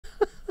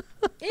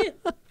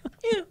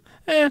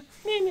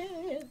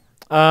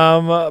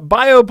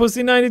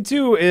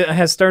BioPussy92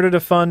 has started a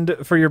fund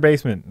for your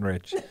basement,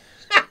 Rich.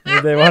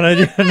 They want to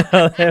do.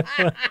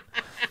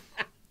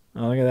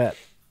 Oh, look at that.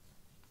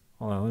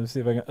 Hold on, let me see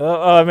if I can.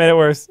 Oh, I made it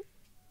worse.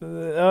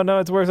 Oh no,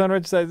 it's worse on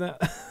Rich's side now.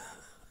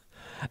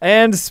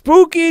 And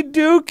Spooky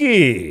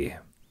Dookie.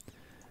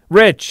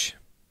 Rich.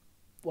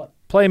 What?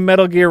 Play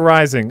Metal Gear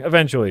Rising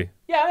eventually.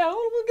 Yeah,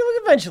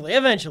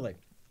 eventually.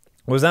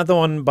 Was that the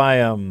one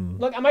by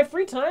Look, on my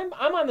free time,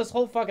 I'm on this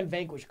whole fucking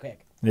Vanquish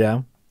kick.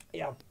 Yeah.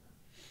 Yeah.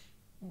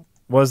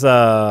 Was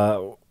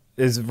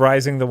is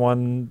Rising the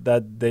one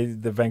that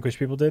the Vanquish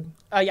people did?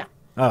 Yeah.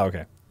 Oh,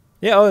 okay.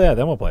 Yeah, oh yeah,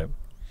 then we'll play it.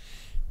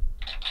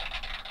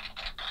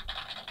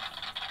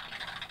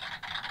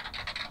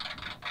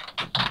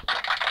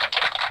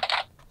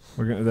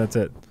 That's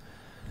it.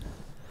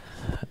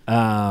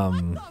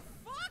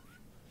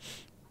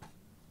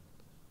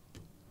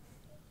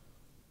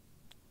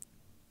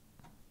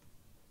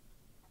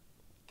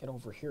 Get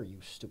over here, you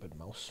stupid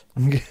mouse.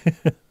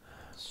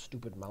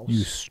 Stupid mouse.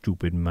 You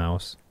stupid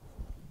mouse.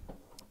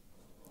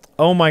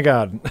 Oh my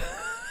god.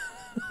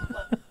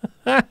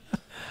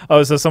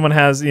 Oh, so someone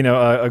has,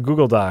 a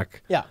Google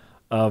Doc. Yeah.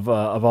 Of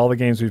all the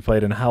games we've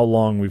played and how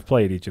long we've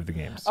played each of the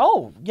games.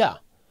 Oh, yeah.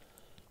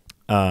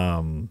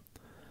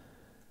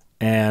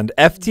 And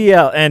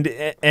FTL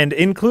and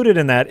included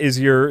in that is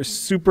your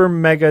super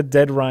mega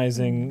Dead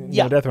Rising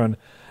No Death Run.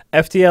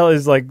 FTL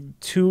is like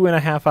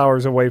 2.5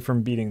 hours away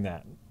from beating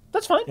that.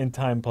 That's fine. In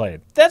time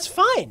played. That's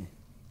fine.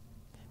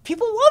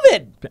 People love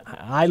it.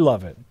 I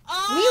love it.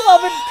 We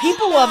love it.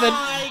 People love it.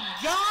 My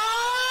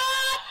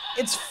God!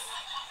 It's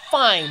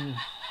fine.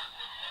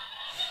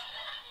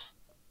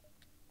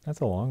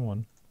 That's a long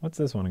one. What's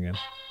this one again?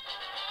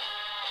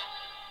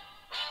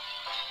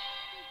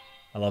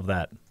 I love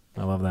that.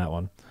 I love that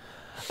one.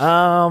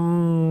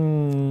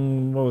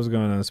 What was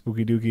going on?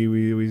 Spooky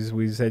Dookie.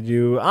 We said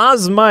you.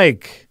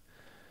 Ozmike.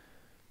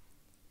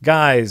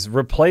 Guys,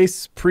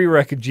 replace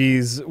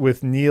prerequisites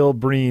with Neil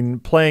Breen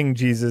playing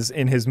Jesus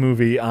in his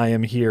movie I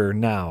Am Here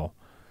Now.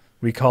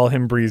 We call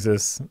him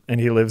Breezes,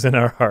 and he lives in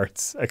our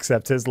hearts.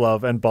 Accept his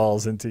love and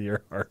balls into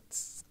your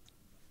hearts.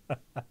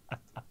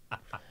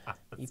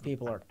 You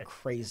people are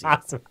crazy. I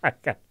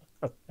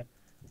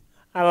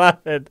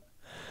love it.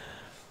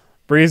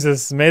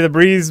 Breezes, may the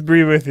breeze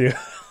be with you.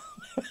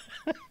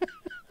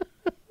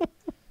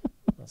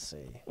 Let's see.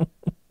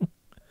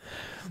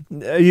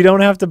 You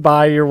don't have to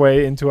buy your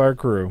way into our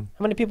crew.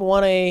 How many people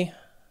want a?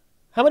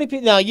 How many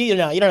people? No, you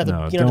don't have to.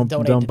 No, you don't have to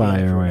donate. Don't buy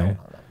your way. No.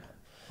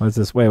 What's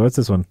this? Wait, what's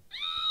this one?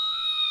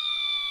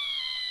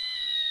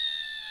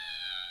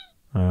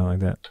 I don't like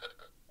that.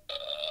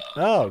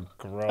 Oh,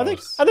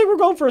 gross. I think we're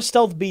going for a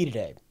stealth B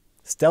today.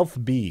 Stealth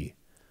B.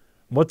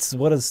 What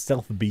does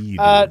stealth B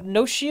do?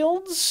 No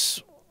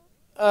shields,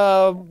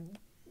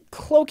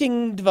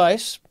 cloaking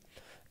device,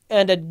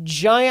 and a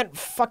giant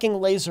fucking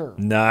laser.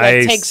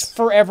 Nice. That takes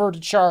forever to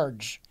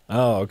charge.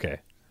 Oh, okay.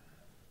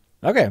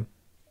 Okay.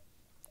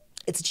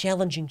 It's a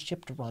challenging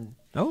ship to run.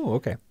 Oh,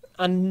 okay.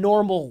 On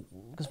normal,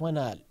 because why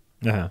not?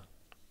 Uh-huh.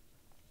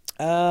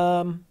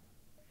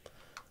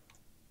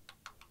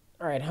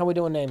 All right, how are we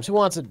doing names? Who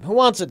wants it? Who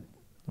wants it?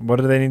 What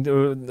do they need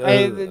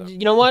to...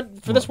 you know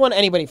what? For this one,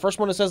 anybody. First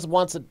one that says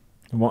wants it.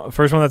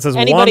 First one that says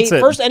anybody, wants it.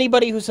 First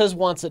anybody who says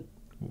wants it.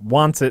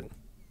 Wants it.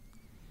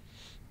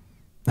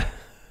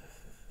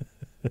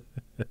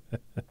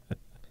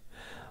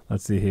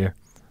 Let's see here.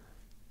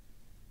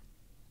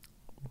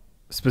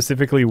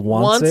 Specifically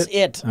wants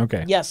it?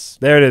 Okay. Yes.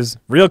 There it is.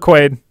 Real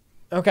Quaid.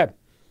 Okay.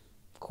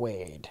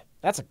 Quaid.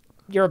 That's a...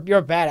 You're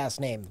a badass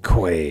name.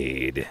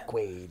 Quaid.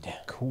 Quaid.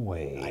 I'm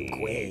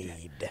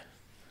Quaid.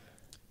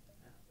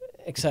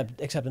 Except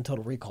in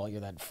Total Recall,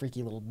 you're that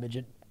freaky little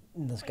midget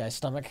in this guy's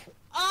stomach.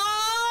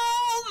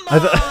 Oh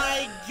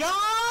my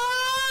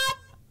god!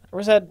 Or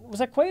was that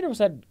Quaid or was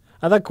that?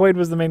 I thought Quaid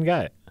was the main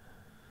guy.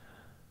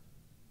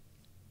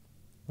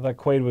 I thought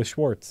Quaid was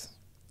Schwartz.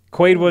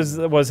 Quaid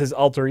was his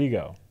alter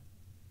ego.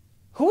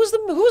 Who was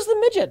the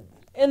midget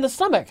in the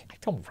stomach? I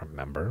don't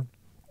remember.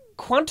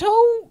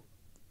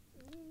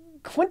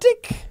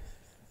 Quintic?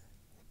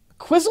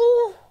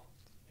 Quizzle?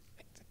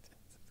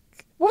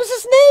 What was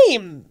his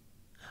name?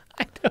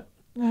 I don't.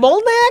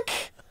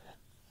 Molmac?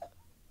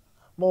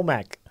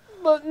 Molmac.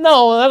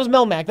 No, that was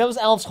Melmac. That was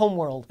Alf's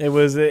Homeworld. It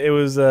was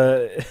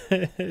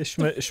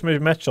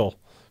Schmetchel.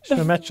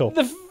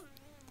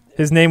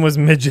 His name was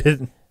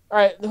Midget. All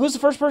right, who's the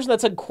first person that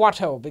said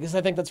Quato? Because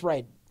I think that's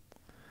right.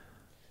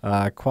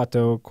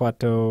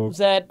 Quato. Was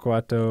that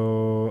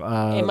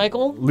Quato? Hey,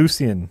 Michael?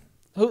 Lucian.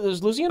 Who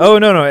was Lucian? Oh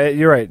no,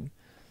 you're right.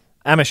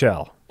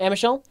 Amichel.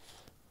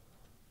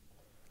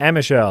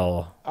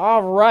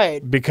 All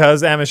right.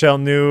 Because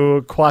Amichel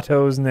knew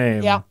Quato's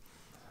name. Yeah.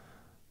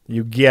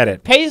 You get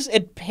it.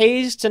 It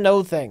pays to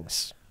know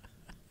things.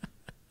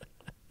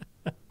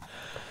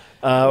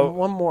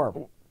 One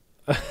more.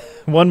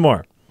 One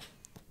more.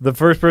 The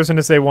first person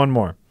to say one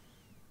more.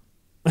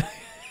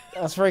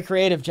 That's very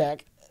creative,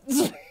 Jack.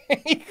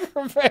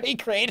 Very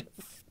creative.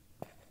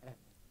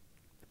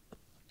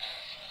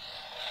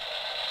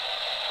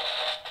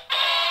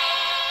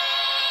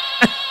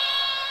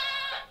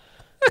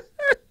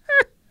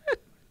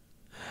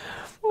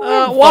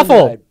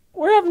 Waffle. tonight.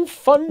 We're having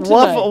fun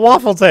tonight.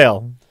 Waffle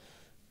Tail.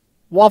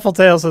 Waffle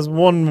Tail says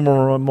one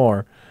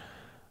more.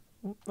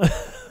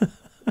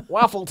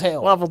 Waffle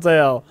Tail. Waffle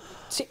Tail.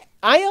 See,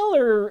 IL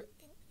or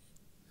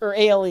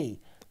ALE?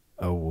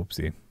 Oh,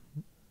 whoopsie.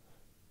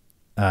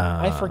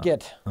 I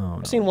forget. Oh,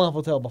 I've seen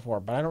Waffle Tail before,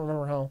 but I don't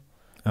remember how.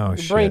 Oh,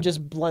 The shit. brain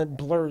just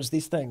blurs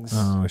these things.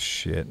 Oh,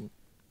 shit.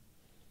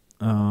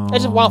 Oh,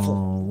 It's just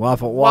waffle.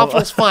 Waffle.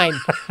 Waffle's fine.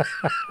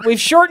 We've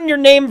shortened your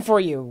name for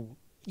you.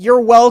 You're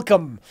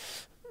welcome.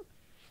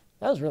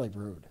 That was really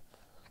rude.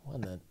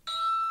 Wasn't it?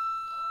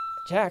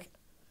 Jack,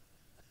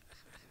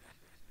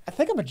 I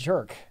think I'm a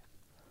jerk.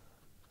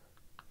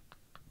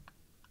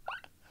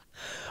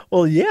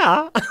 Well,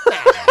 yeah.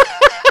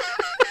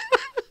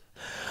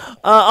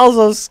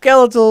 Also,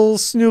 Skeletal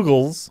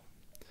Snoogles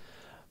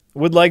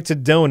would like to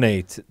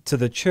donate to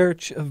the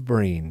Church of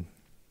Breen.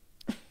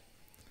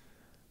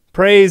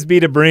 Praise be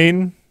to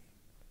Breen.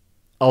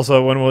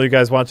 Also, when will you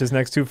guys watch his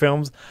next two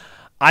films?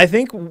 I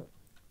think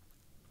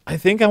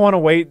I want to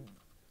wait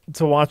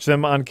to watch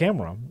them on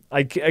camera.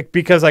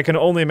 Because I can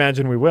only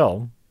imagine we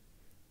will.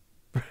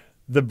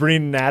 The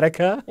Breen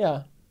Natica?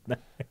 Yeah.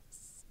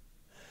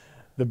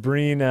 The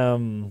Breen,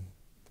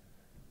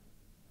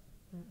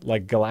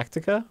 like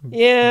Galactica?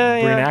 Yeah.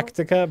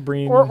 Breenactica?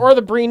 Breen... Or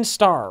the Breen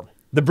Star.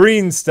 The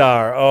Breen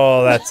Star.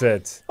 Oh, that's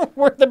it.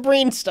 We're the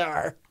Breen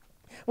Star.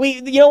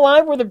 You know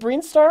why we're the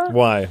Breen Star?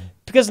 Why?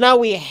 Because now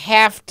we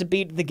have to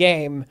beat the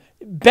game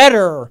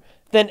better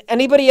than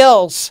anybody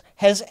else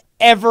has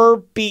ever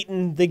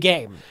beaten the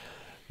game.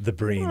 The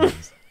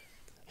Breens.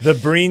 The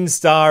Breen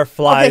Star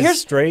flies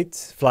straight,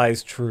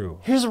 flies true.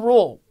 Here's a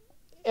rule.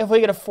 If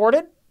we can afford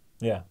it,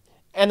 Yeah.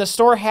 and the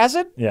store has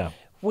it, Yeah.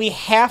 we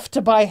have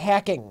to buy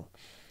hacking.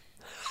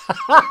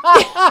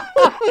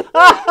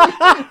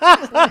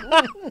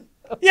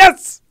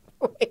 Yes!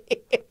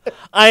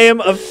 I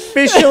am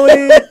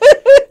officially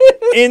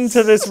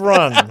into this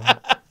run.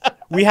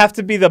 We have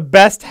to be the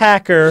best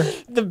hacker.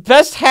 The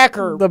best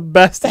hacker The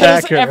best that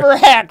has hacker. ever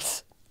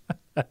hacked.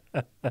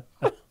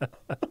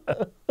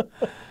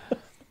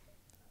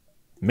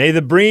 May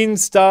the Breen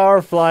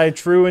Star fly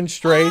true and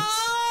straight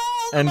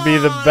and be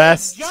the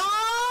best.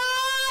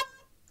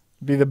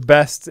 Be the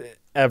best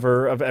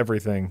ever of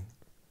everything.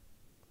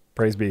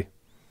 Praise be.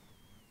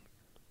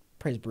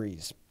 Praise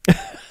Breeze.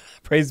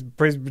 Praise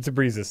to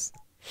Breezes.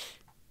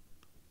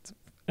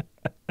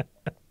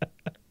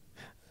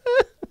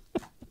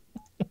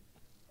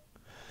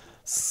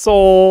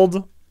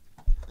 Sold.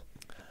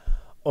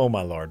 Oh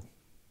my lord.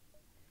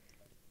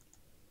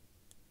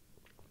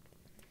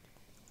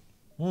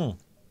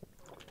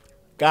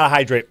 Gotta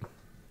hydrate.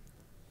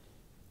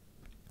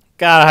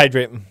 Gotta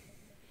hydrate.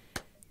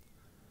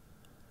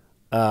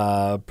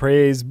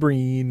 Praise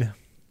Breen.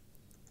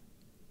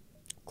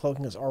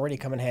 Cloaking has already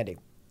come in handy.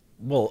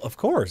 Well, of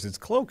course, it's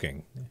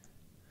cloaking.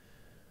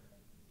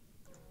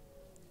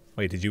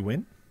 Wait, did you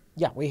win?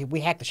 Yeah, we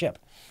hacked the ship.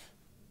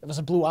 It was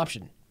a blue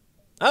option.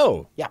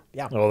 Oh. Yeah.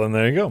 Well, then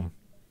there you go.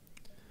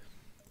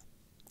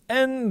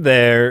 And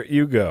there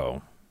you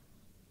go.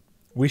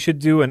 We should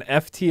do an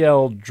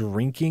FTL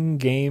drinking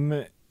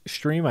game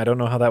stream. I don't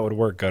know how that would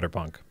work,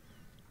 Gutterpunk.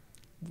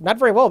 Not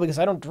very well because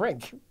I don't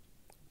drink.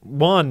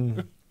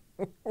 One.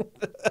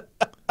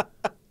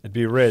 It'd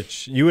be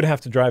rich. You would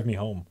have to drive me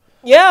home.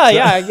 Yeah,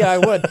 I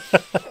would.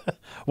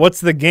 What's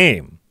the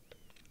game?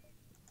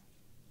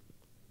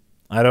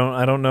 I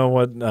don't know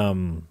what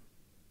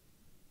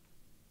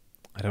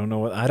I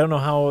don't know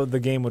how the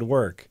game would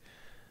work.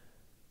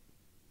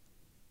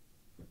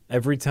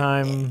 Every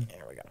time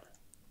There we go.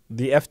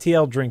 the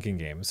FTL drinking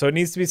game. So it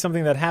needs to be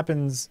something that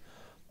happens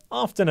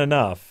often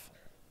enough,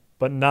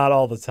 but not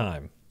all the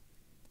time.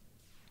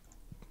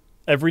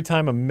 Every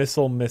time a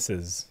missile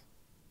misses,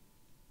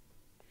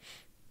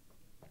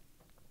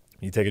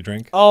 you take a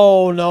drink?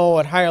 Oh no,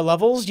 at higher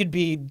levels you'd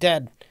be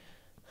dead.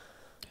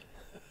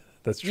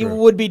 That's true. You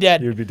would be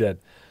dead. You would be dead.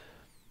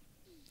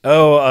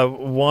 Oh,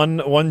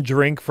 one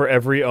drink for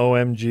every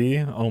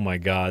OMG. Oh my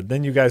God!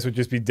 Then you guys would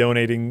just be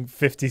donating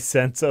 50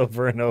 cents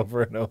over and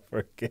over and over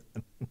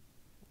again.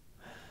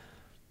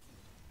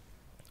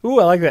 Ooh,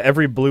 I like that.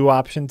 Every blue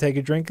option take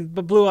a drink,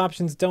 but blue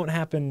options don't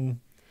happen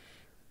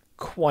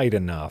quite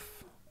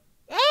enough.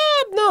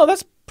 No,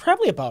 that's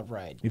probably about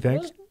right. You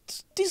think? There's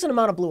a decent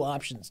amount of blue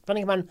options,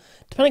 depending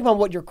upon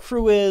what your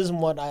crew is and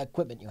what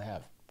equipment you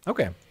have.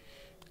 Okay.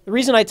 The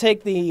reason I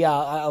take a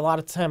lot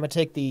of time I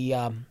take the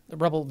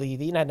Rebel,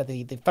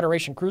 the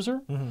Federation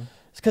cruiser, is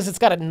because it's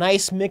got a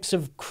nice mix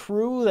of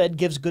crew that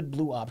gives good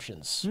blue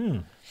options.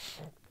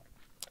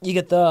 You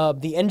get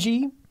the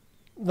NG,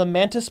 the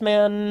Mantis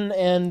Man,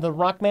 and the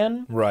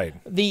Rockman. Right.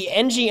 The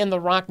NG and the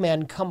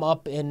Rockman come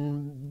up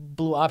in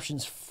blue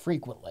options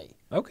frequently.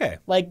 Okay.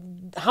 Like,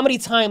 how many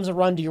times a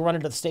run do you run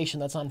into the station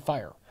that's on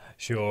fire?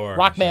 Sure.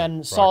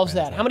 Rockman solves Rockman's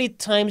that. right. How many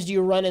times do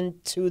you run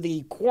into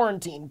the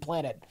quarantine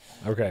planet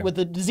Okay. with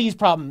the disease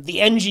problem?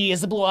 The NG is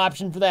the blue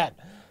option for that.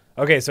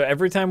 Okay, so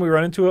every time we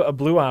run into a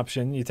blue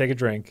option, you take a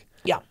drink.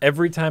 Yeah.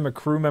 Every time a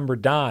crew member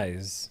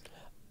dies,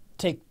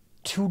 Take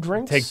 2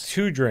 drinks. take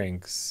 2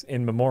 drinks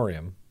in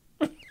memoriam.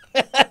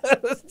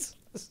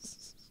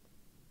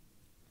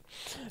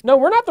 No,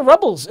 we're not the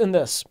rebels in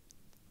this.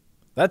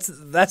 That's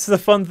the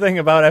fun thing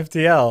about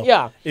FTL.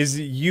 Yeah. Is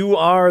you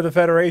are the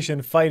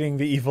Federation fighting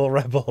the evil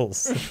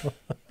rebels.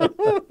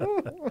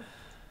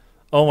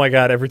 Oh my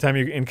god, every time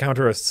you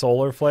encounter a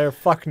solar flare,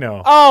 fuck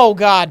no. Oh,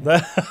 God.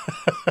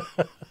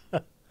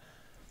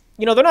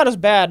 You know, they're not as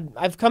bad.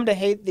 I've come to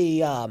hate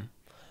the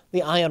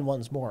ion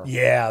ones more.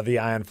 Yeah, the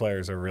ion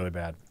flares are really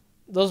bad.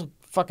 Those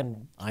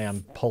fucking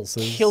Ion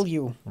pulses. kill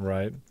you.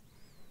 Right.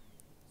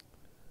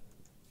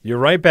 You're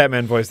right,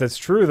 Batman voice. That's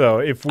true, though.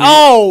 If we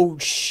Oh,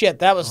 shit.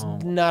 That was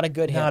not a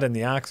good hit. not in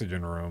the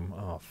oxygen room.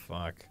 Oh,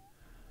 fuck.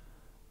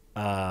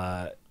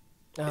 Oh.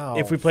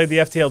 If we played the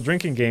FTL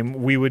drinking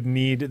game, we would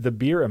need the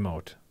beer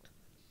emote.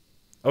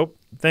 Oh,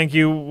 thank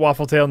you,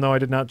 Waffletail. No, I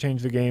did not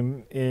change the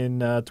game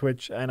in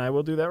Twitch, and I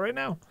will do that right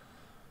now.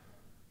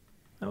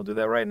 I will do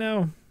that right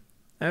now.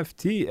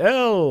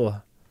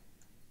 FTL.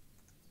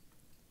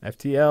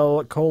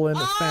 FTL :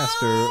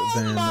 faster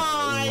than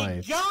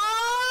light.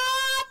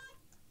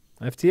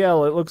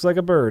 FTL, it looks like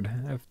a bird.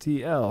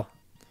 FTL.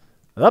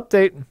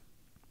 Update.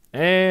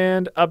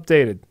 And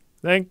updated.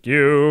 Thank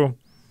you.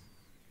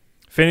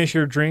 Finish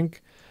your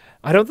drink.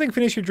 I don't think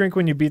finish your drink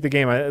when you beat the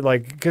game.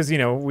 Because,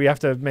 we have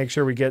to make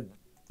sure we get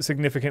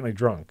significantly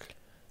drunk.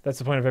 That's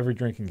the point of every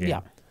drinking game. Yeah.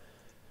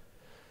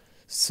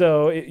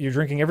 So you're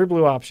drinking every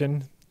blue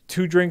option.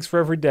 2 drinks for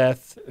every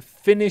death.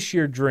 Finish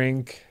your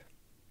drink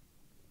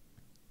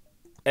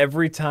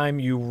every time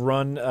you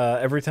run.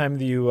 Every time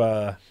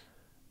the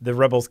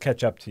rebels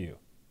catch up to you.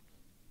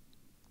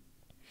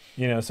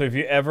 So if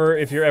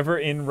you're ever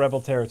in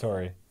rebel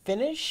territory,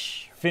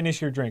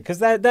 Finish your drink, because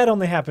that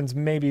only happens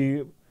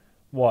maybe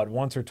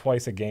once or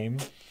twice a game.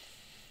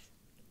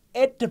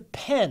 It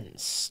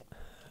depends.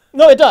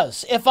 No, it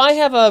does. If I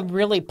have a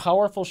really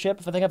powerful ship,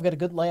 if I think I've got a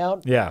good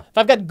layout, Yeah. if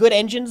I've got good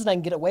engines and I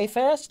can get away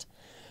fast,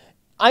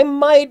 I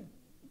might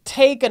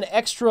take an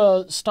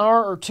extra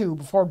star or 2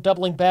 before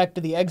doubling back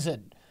to the exit,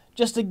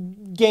 just to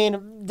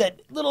gain that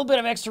little bit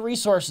of extra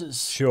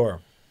resources. Sure.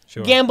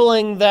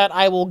 Gambling that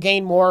I will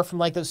gain more from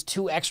those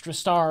 2 extra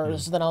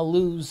stars than I'll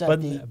lose at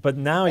the But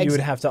now you would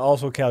exit. have to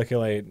also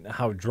calculate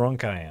how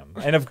drunk I am,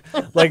 and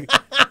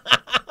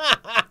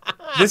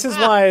this is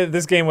why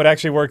this game would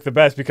actually work the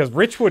best, because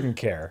Rich wouldn't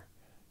care.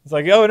 It's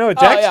like, oh no,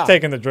 Jack's yeah.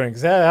 taking the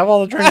drinks. Yeah, have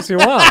all the drinks you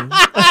want.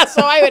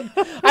 So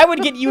I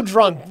would get you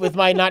drunk with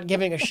my not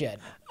giving a shit.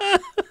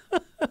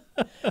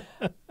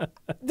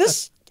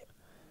 This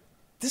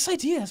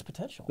idea has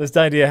potential. This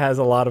idea has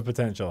a lot of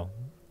potential.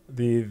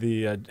 The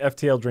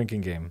FTL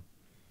drinking game.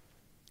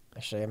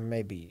 Actually, I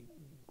may be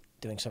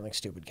doing something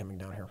stupid coming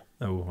down here.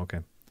 Oh,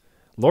 okay.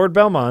 Lord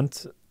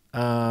Belmont,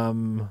 I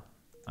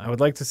would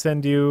like to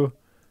send you.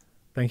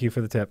 Thank you for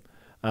the tip.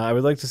 I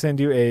would like to send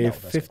you a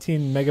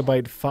 15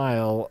 megabyte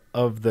file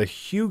of the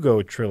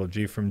Hugo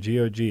trilogy from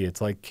GOG. It's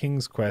like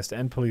King's Quest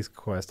and Police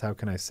Quest. How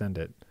can I send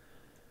it?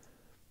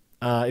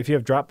 If you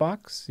have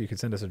Dropbox, you can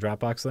send us a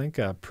Dropbox link.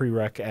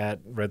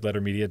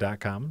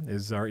 prereq@redlettermedia.com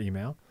is our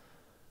email.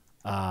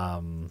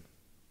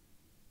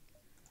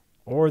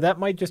 Or that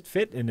might just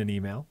fit in an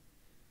email,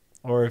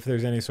 or if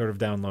there's any sort of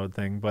download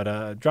thing. But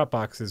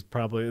Dropbox is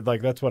probably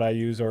that's what I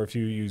use. Or if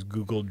you use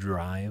Google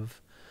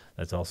Drive,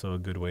 that's also a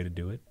good way to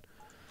do it.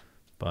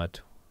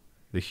 But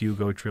the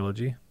Hugo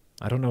trilogy,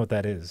 I don't know what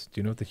that is. Do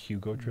you know what the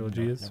Hugo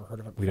trilogy is? Never heard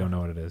of it We before. don't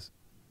know what it is.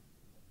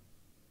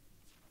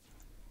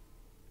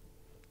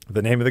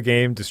 The name of the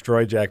game: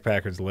 Destroy Jack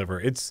Packard's liver.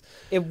 It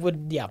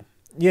would, Yeah.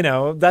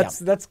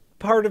 that's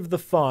part of the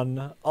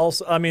fun.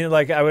 Also, I mean,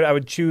 I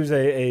would choose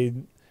a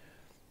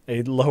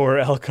lower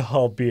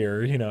alcohol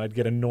beer. I'd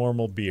get a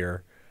normal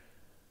beer,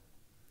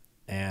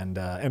 and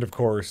of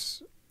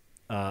course,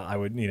 I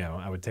would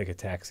take a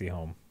taxi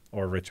home,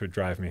 or Rich would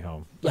drive me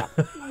home. Yeah.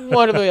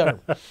 One or the other.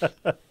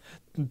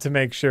 To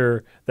make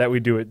sure that we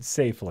do it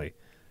safely.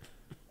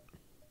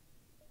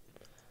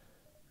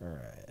 All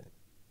right.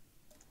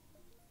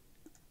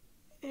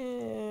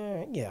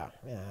 Yeah,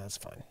 that's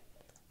fine.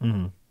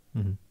 Mm-hmm.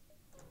 Mm-hmm.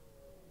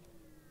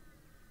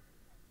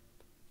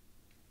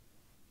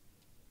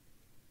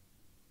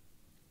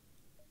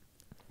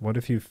 What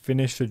if you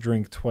finish a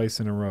drink twice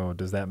in a row?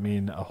 Does that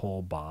mean a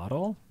whole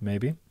bottle?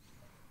 Maybe.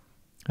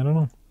 I don't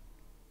know.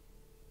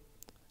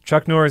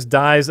 Chuck Norris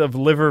dies of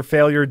liver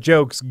failure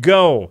jokes.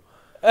 Go.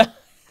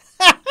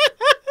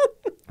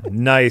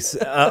 Nice.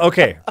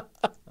 Okay.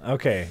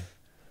 Okay.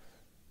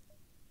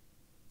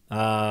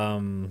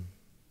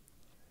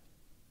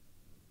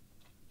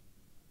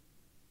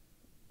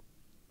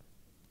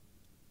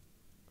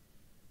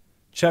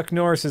 Chuck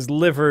Norris's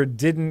liver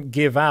didn't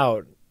give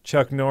out.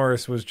 Chuck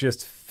Norris was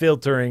just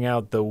filtering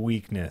out the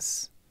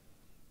weakness.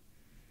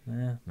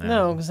 No,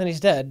 because then he's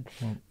dead.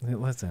 Well,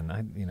 listen,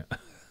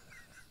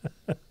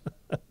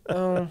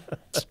 Well,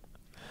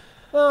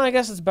 I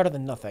guess it's better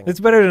than nothing. It's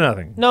better than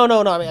nothing. No.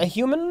 I mean, a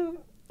human.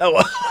 Oh,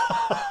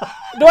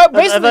 No, I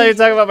basically. thought you were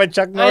talking about my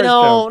Chuck Norris I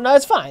know. joke. No,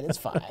 it's fine. It's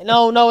fine.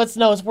 No,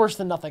 it's worse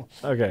than nothing.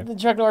 Okay. The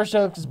Chuck Norris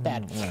joke is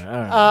bad. All right,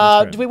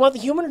 that's great. Do we want the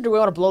human, or do we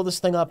want to blow this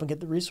thing up and get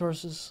the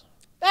resources?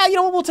 You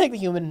know what? We'll take the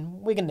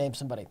human. We can name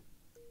somebody.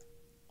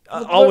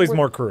 Always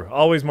more crew.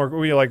 Always more.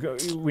 We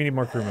need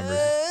more crew members.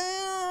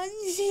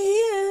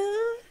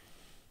 Yeah,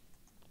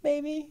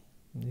 maybe.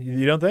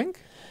 You don't think?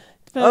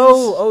 Depends.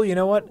 Oh, you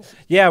know what?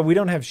 Yeah, we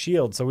don't have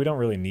shield, so we don't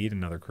really need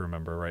another crew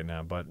member right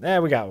now. But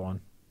we got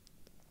one.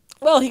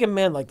 Well, he can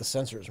man like the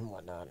sensors and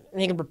whatnot,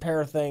 and he can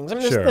repair things. I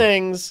mean, Sure. there's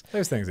things.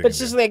 There's things. But it's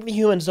just like the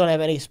humans don't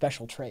have any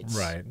special traits.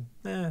 right.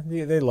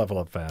 They level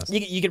up fast.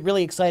 You get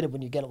really excited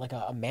when you get like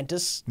a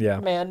mantis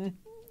man.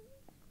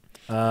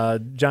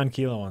 John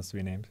Kilo wants to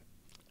be named.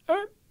 All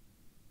right.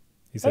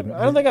 He said.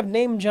 I don't think I've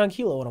named John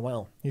Kilo in a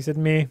while. He said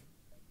me.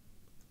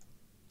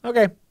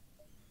 Okay.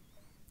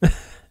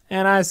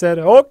 And I said,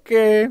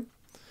 okay.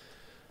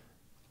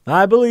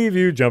 I believe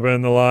you. Jump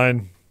in the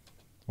line.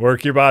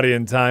 Work your body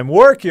in time.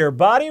 Work your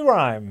body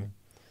rhyme.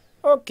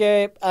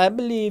 Okay, I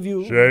believe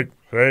you. Shake,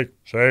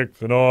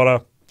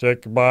 Sonora.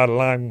 Shake your body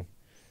line.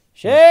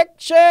 Shake,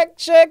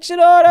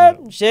 Sonora.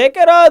 Shake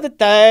it all the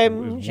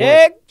time.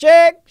 Shake,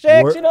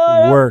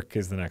 Sonora. Work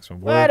is the next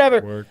one.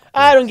 Whatever. Work,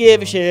 I don't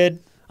give a shit.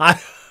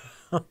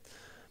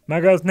 My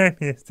girl's name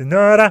is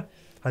Sonora.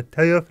 I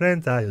tell your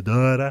friends I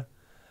adore her.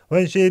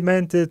 When she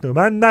meant it to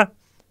manda.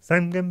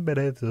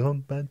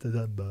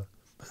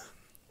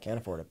 Can't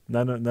afford it.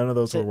 None of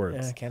those were words.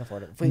 Yeah, can't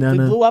afford it. If we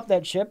blew up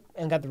that ship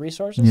and got the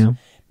resources,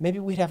 maybe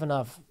we'd have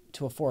enough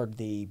to afford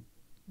the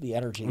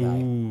energy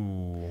guy.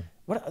 Ooh.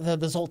 What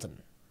the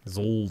Zoltan?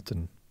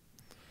 Zoltan.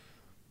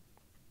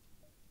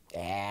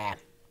 Yeah.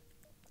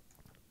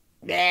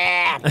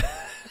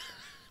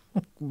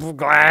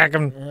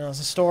 It's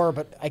a store,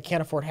 but I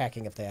can't afford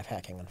hacking if they have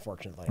hacking,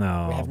 unfortunately.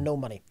 No. We have no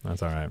money.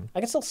 That's all right. I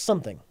can sell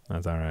something.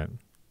 That's all right.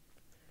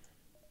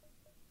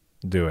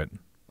 Do it.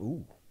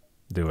 Ooh.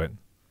 Do it.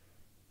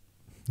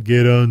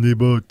 Get on the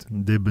boat.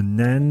 The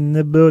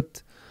banana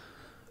boat.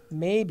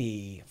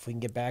 Maybe if we can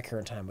get back here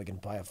in time, we can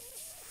buy a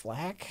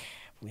flak.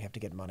 We have to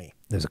get money.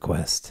 There's a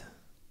quest.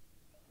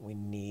 We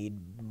need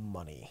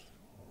money.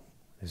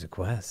 There's a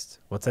quest.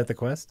 What's at the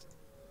quest?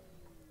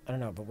 I don't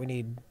know, but we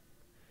need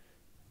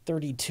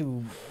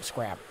 32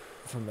 scrap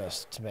from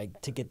this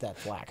to get that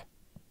flak.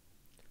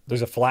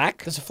 There's a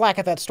flak? There's a flak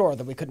at that store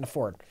that we couldn't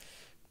afford.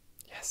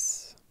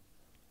 Yes.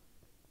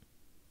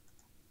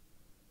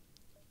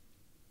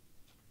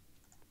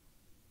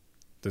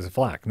 There's a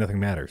flak. Nothing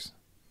matters.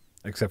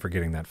 Except for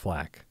getting that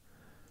flak.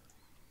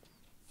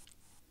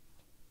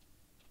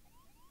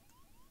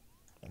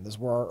 And this is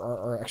where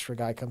our extra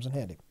guy comes in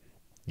handy.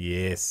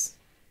 Yes.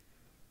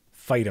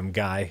 Fight him,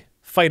 guy.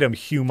 Fight him,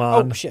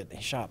 human. Oh, shit.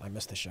 He shot. I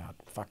missed the shot.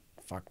 Fuck.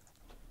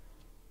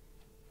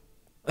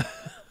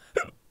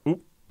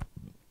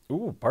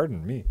 Ooh,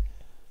 pardon me.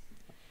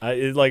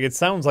 It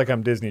sounds like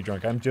I'm Disney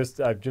drunk. I've just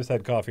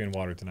had coffee and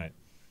water tonight.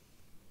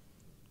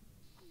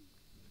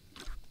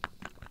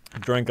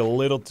 Drank a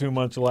little too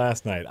much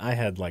last night. I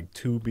had like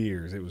 2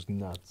 beers. It was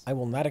nuts. I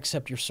will not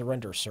accept your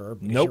surrender, sir,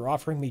 because Nope. you're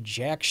offering me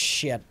jack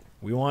shit.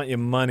 We want your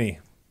money.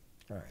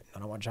 All right. I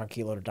don't want John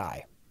Kilo to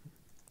die.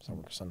 So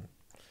we're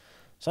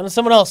sending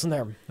someone else in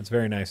there. That's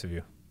very nice of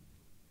you.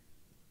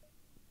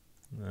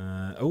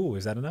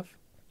 Is that enough?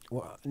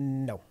 Well,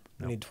 no.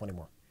 We need 20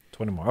 more.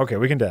 20 more. Okay,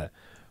 we can do that.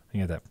 We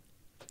can get that.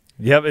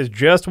 Yep, it's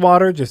just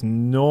water, just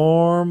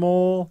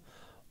normal,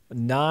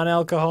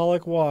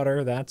 non-alcoholic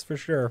water. That's for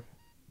sure.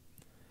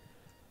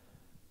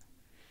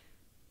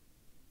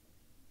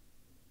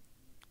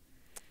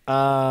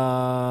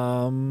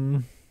 I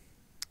don't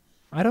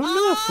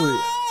know if we.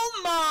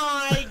 Oh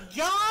my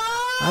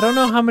god! I don't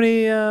know how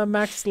many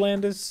Max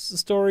Landis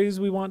stories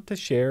we want to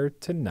share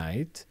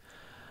tonight.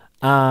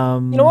 You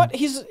know what?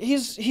 He's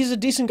a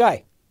decent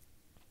guy.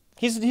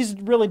 He's a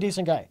really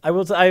decent guy. I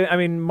will. I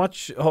mean,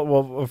 first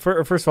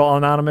of all,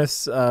 Anonymous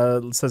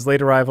says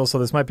late arrival, so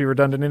this might be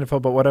redundant info,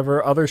 but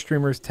whatever. Other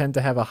streamers tend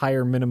to have a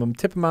higher minimum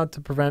tip amount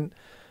to prevent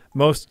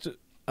most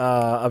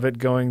of it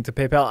going to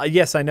PayPal.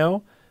 Yes, I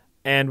know,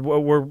 and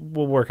we'll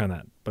work on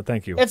that. But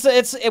thank you.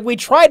 We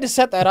tried to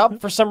set that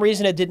up. For some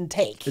reason, it didn't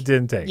take. It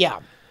didn't take. Yeah.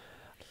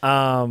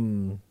 I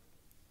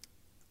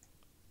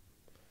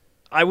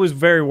was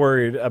very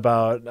worried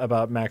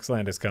about Max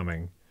Landis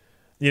coming.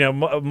 You know,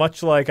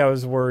 much like I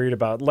was worried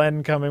about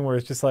Len coming, where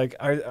it's just like,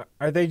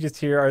 are they just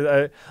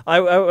here?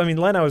 I mean,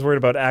 Len, I was worried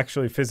about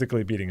actually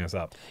physically beating us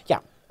up. Yeah.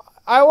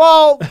 I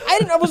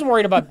wasn't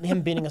worried about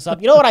him beating us up.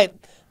 You know what I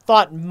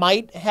thought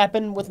might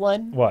happen with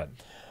Len? What?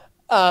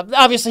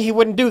 Obviously, he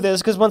wouldn't do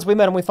this because once we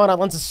met him, we found out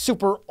Len's a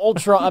super,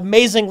 ultra,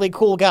 amazingly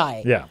cool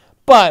guy. Yeah.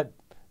 But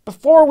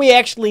before we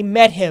actually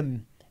met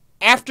him,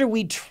 after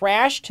we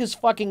trashed his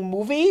fucking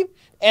movie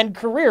and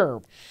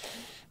career,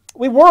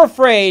 we were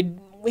afraid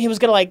he was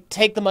going to,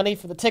 take the money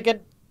for the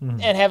ticket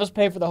and have us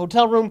pay for the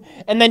hotel room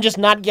and then just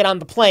not get on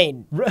the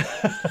plane.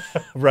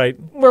 Right.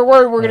 We're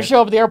worried we're going to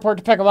show up at the airport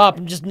to pick him up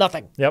and just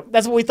nothing. Yep.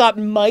 That's what we thought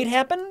might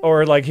happen.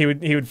 Or, he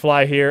would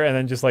fly here and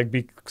then just,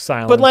 be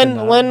silent. But Len,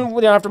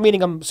 after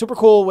meeting him, super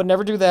cool, would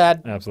never do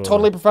that. Absolutely.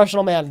 Totally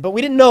professional man. But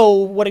we didn't know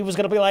what he was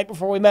going to be like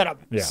before we met him.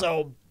 Yeah.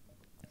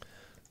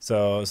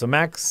 So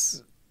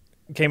Max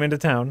came into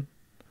town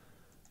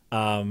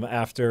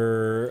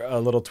after a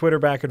little Twitter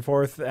back and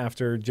forth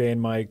after Jay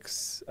and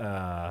Mike's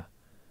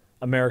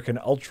American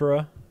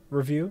Ultra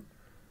review.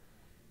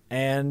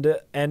 And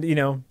you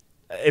know,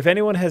 if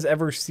anyone has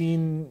ever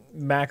seen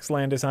Max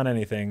Landis on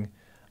anything,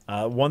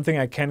 one thing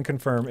I can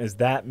confirm is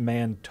that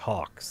man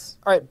talks.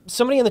 All right,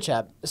 somebody in the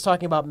chat is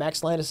talking about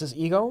Max Landis'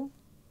 ego.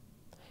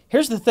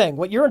 Here's the thing.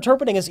 What you're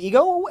interpreting as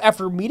ego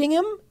after meeting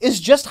him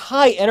is just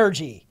high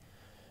energy.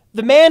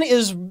 The man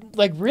is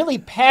like really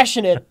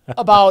passionate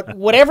about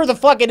whatever the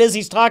fuck it is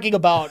he's talking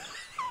about.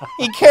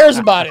 He cares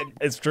about it.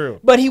 It's true.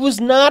 But he was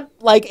not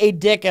like a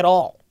dick at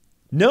all.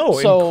 No,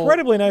 So,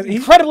 incredibly nice.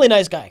 Incredibly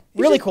nice guy.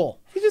 Really cool.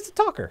 He's just a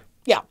talker.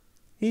 Yeah.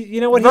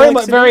 You know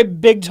what? Very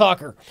big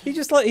talker.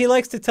 He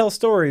likes to tell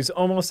stories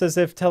almost as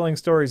if telling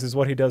stories is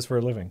what he does for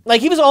a living.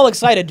 Like he was all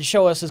excited to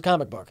show us his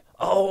comic book.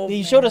 Oh,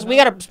 He showed us. We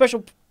got a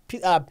special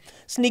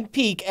sneak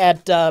peek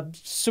at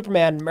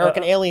Superman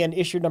American Alien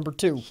issue number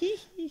 2.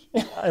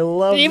 I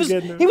love He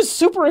was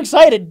super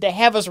excited to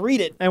have us read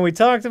it. And we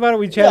talked about it.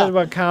 We chatted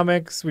about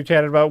comics. We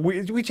chatted about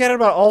we chatted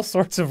about all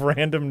sorts of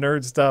random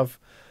nerd stuff.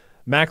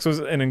 Max was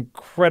an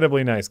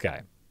incredibly nice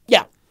guy.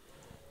 Yeah.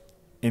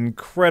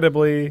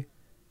 Incredibly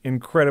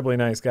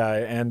nice guy.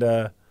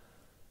 And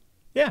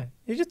yeah,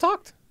 he just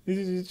talked.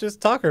 He's just a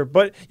talker.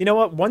 But you know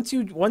what? Once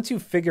you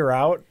figure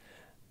out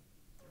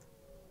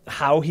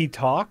how he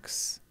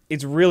talks,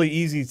 it's really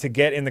easy to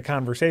get in the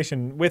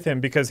conversation with him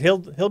because he'll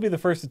be the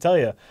first to tell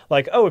you,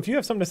 like, oh, if you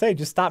have something to say,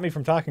 just stop me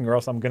from talking or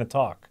else I'm going to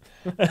talk.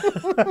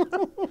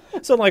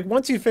 So, like,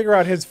 once you figure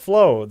out his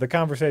flow, the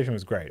conversation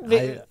was great.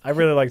 I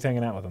really liked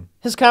hanging out with him.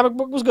 His comic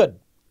book was good.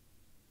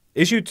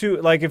 Issue 2,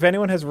 like, if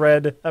anyone has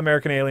read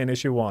American Alien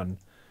issue 1,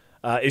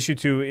 issue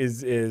 2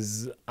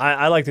 is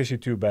I liked issue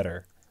 2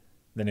 better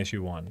than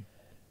issue 1.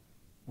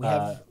 We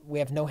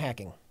have no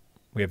hacking.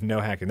 We have no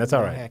hacking. That's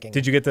all right. Hacking.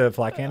 Did you get the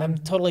flat cannon? I'm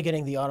totally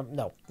getting the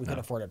No, we couldn't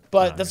afford it.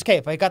 But that's okay.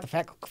 If I got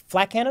the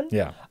flat cannon,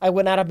 Yeah. I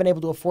would not have been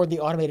able to afford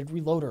the automated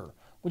reloader,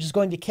 which is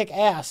going to kick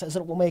ass as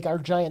it will make our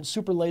giant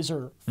super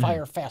laser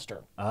fire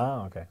faster.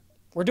 Oh, okay.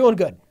 We're doing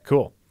good.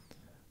 Cool.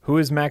 Who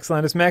is Max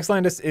Landis? Max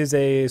Landis is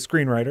a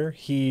screenwriter.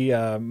 He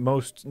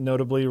most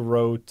notably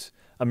wrote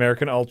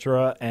American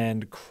Ultra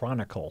and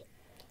Chronicle.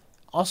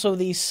 Also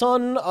the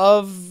son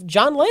of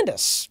John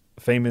Landis.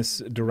 Famous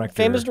director.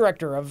 Famous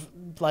director of,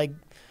 like,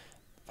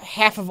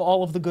 half of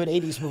all of the good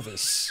 80s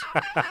movies.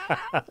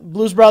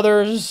 Blues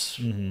Brothers.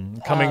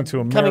 Coming to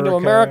America. Coming to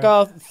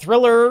America.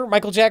 Thriller.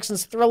 Michael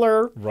Jackson's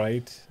Thriller.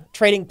 Right.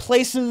 Trading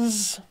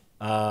Places.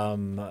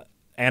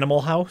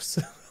 Animal House.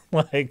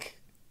 Like,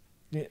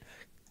 yeah,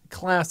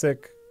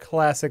 classic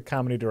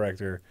comedy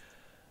director.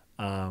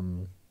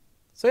 So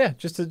yeah,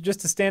 just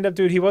a stand-up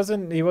dude. He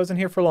wasn't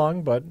here for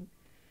long, but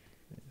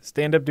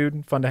stand-up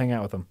dude, fun to hang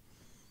out with him.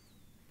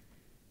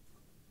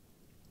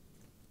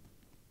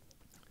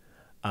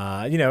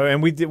 You know,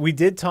 and we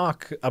did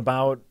talk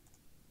about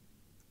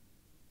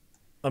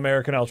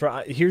American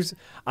Ultra.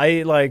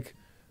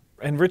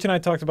 And Rich and I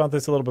talked about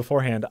this a little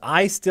beforehand.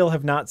 I still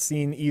have not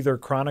seen either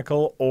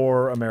Chronicle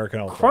or American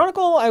Ultra.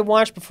 Chronicle I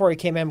watched before he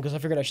came in because I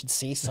figured I should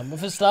see some of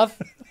his stuff.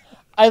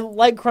 I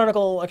like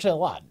Chronicle actually a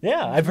lot.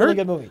 Yeah, I've heard a really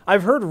good movie.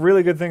 I've heard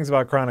really good things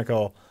about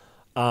Chronicle.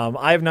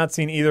 I have not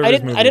seen either of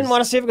his movies. I didn't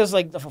want to see it because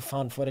like a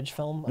found footage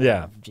film.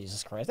 Yeah. Oh,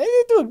 Jesus Christ.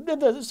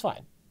 It's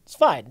fine. It's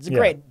fine. It's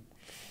great.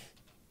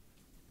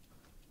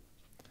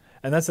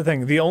 And that's the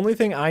thing. The only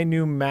thing I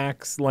knew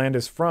Max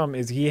Landis from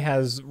is he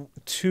has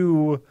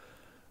 2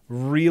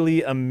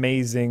 really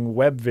amazing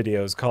web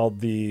videos called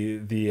the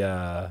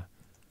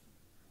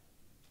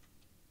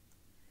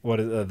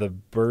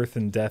birth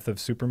and death of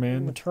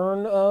Superman.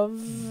 Return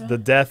of The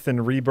death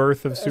and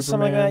rebirth of Superman.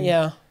 something like that.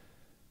 Yeah.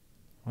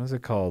 What is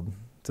it called?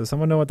 Does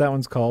someone know what that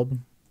one's called?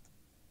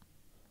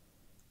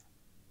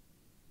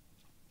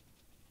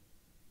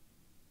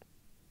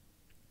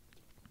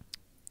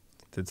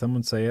 Did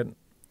someone say it?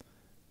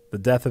 The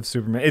Death of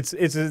Superman. It's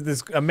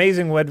this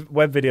amazing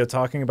web video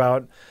talking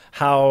about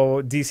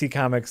how DC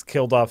Comics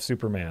killed off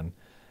Superman.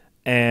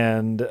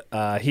 And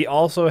he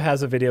also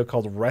has a video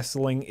called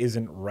Wrestling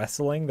Isn't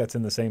Wrestling that's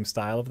in the same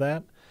style of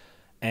that.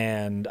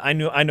 And I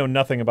know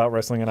nothing about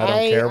wrestling, and I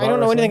don't care about I don't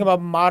know wrestling. anything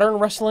about modern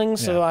wrestling,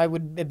 so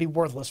it'd be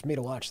worthless for me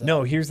to watch that.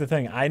 No, here's the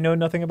thing. I know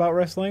nothing about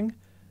wrestling.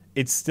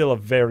 It's still a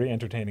very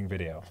entertaining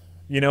video.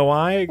 You know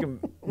why?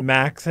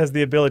 Max has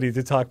the ability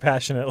to talk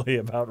passionately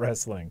about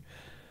wrestling.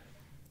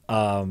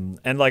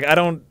 And like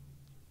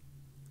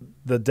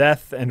the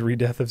death and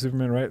re-death of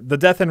Superman, right? The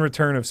death and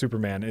return of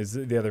Superman is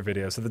the other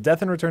video. So the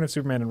death and return of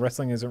Superman and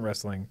Wrestling Isn't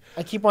Wrestling.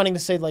 I keep wanting to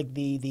say like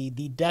the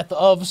death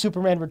of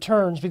Superman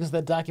Returns because of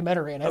that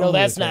documentary, and I know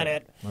that's not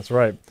it. That's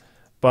right.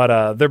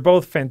 But they're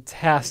both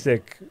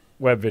fantastic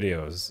web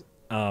videos.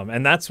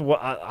 And that's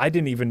what I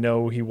didn't even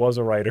know he was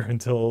a writer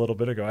until a little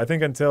bit ago. I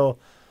think until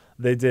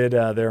they did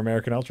their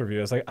American Ultra review.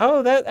 I was like,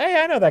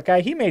 hey, I know that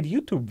guy. He made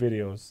YouTube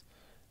videos.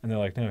 And they're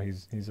like, no,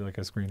 he's like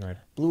a screenwriter.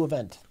 Blue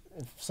Event.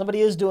 If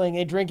somebody is doing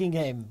a drinking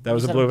game, that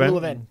was a blue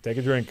event. Take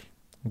a drink.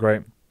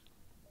 Great.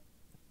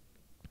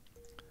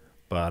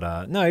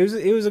 But no,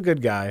 he was a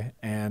good guy,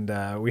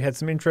 and we had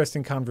some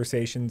interesting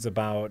conversations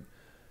about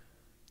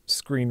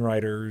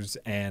screenwriters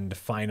and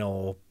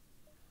final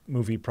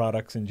movie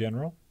products in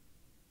general.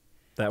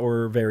 that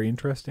were very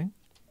interesting.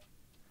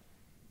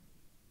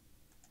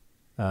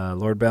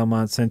 Lord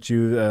Belmont sent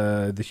you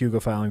the Hugo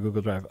file in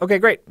Google Drive. Okay,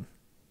 great.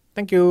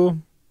 Thank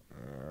you.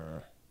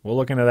 We'll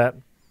look into that.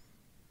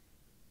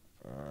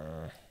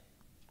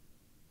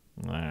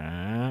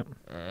 What?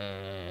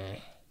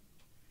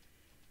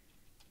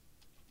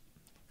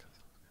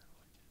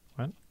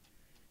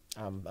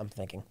 I'm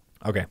thinking.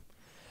 Okay.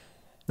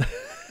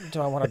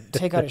 Do I want to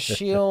take out his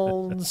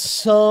shield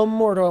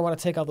some, or do I want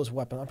to take out those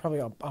weapons?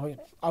 I'll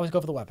always go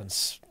for the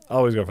weapons.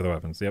 Always go for the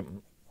weapons. Yep.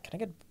 Can I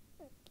get...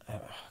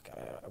 God,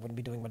 I wouldn't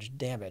be doing much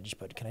damage,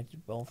 but can I do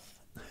both?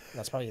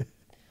 That's probably...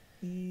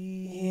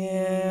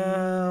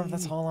 Yeah,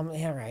 that's all I'm...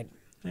 Yeah, right.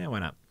 Yeah, why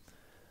not?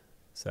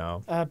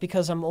 So...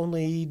 because I'm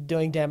only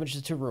doing damage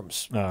to 2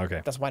 rooms. Oh,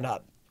 okay. That's why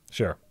not.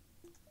 Sure.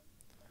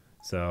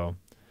 So,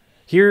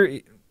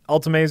 here,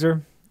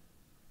 Ultimazer...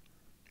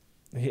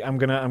 I'm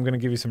gonna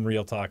give you some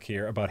real talk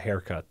here about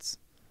haircuts,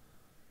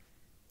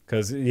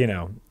 because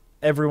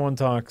everyone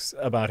talks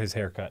about his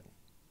haircut,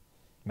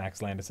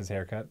 Max Landis'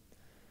 haircut.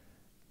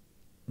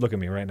 Look at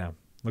me right now.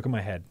 Look at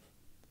my head.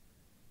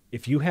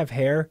 If you have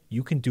hair,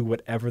 you can do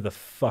whatever the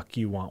fuck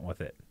you want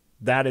with it.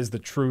 That is the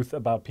truth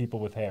about people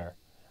with hair.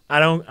 I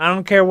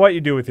don't care what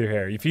you do with your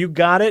hair. If you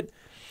got it,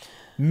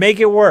 make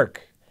it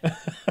work.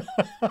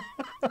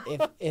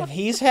 if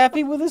he's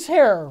happy with his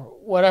hair,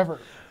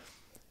 whatever.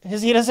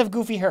 He does have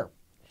goofy hair.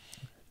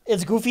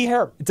 It's goofy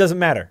hair. It doesn't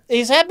matter.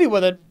 He's happy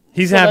with it.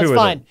 He's happy with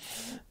fine. it.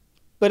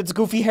 But it's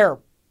goofy hair.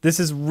 This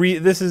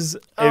is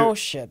oh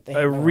shit!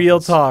 A real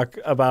talk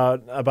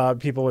about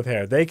people with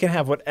hair. They can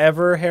have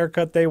whatever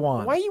haircut they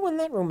want. Why are you in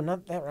that room and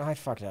not that room? I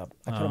fucked up.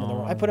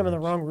 I put him in the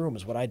wrong room.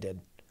 Is what I did.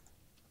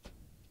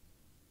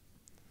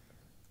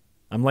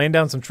 I'm laying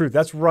down some truth.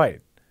 That's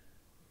right.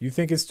 You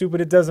think it's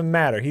stupid? It doesn't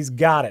matter. He's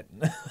got it.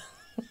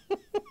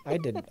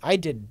 I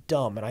did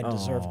dumb, and I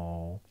deserve.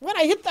 What?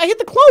 I hit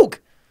the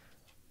cloak.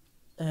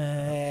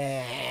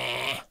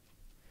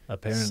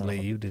 Apparently,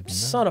 you did not.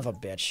 Son of a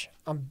bitch.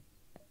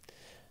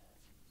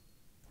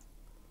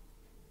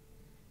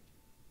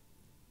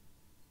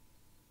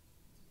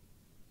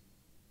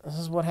 This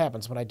is what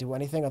happens when I do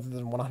anything other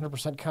than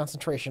 100%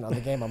 concentration on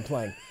the game I'm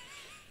playing.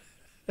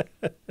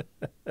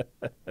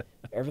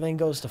 Everything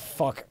goes to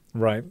fuck.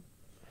 Right.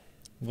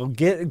 Well,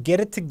 get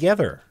it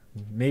together.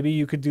 Maybe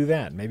you could do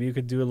that. Maybe you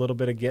could do a little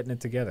bit of getting it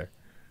together.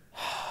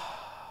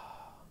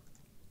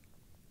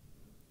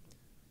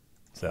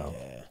 So,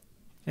 yeah.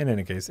 In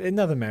any case,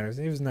 nothing matters.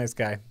 He was a nice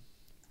guy.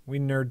 We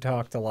nerd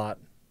talked a lot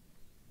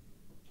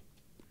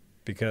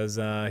because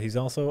he's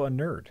also a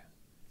nerd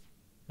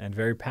and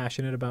very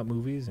passionate about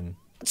movies. And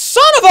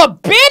son of a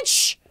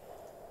bitch!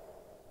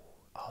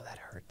 Oh, that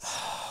hurts.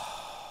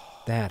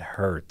 That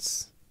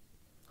hurts.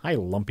 Hi,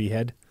 lumpy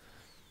head.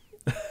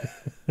 All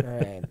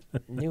right,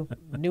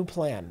 new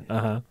plan.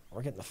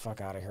 We're getting the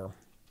fuck out of here.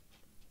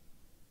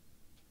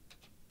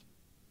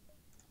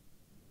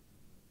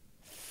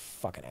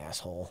 Fucking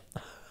asshole.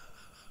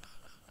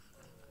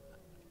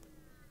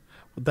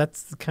 Well,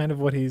 that's kind of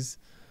what he's...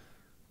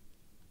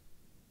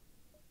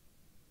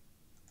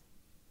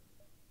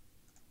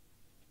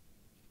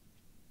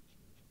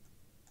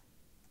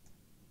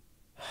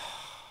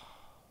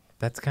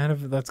 That's kind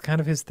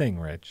of his thing,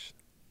 Rich.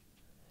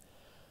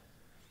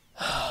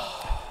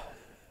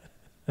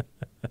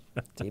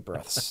 Deep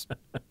breaths.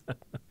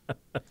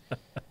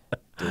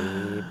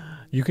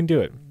 You can do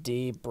it.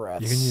 Deep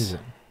breaths. You can use it.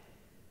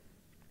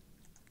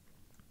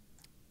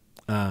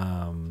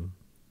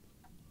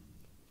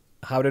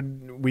 How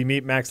did we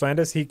meet Max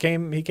Landis? He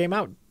came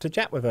out to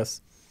chat with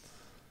us.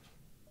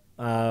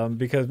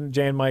 Because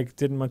Jay and Mike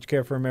didn't much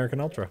care for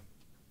American Ultra.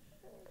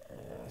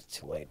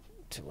 Too late.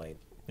 Too late.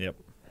 Yep.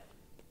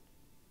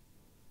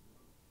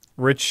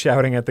 Rich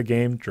shouting at the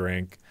game,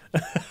 drink.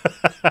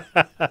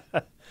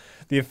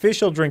 The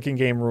official drinking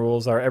game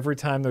rules are every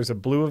time there's a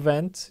blue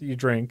event, you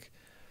drink.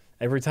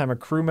 Every time a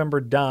crew member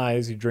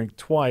dies, you drink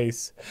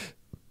twice.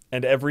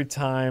 And every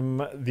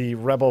time the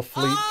rebel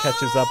fleet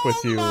catches up with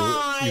you,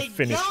 you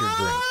finish your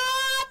drink.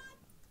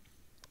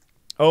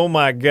 Oh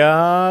my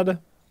God.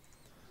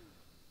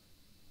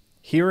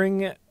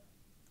 Hearing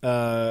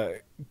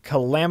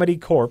Calamity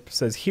Corp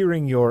says,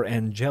 hearing your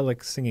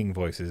angelic singing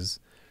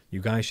voices,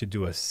 you guys should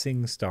do a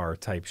SingStar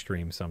type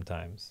stream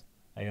sometimes.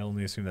 I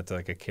only assume that's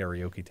like a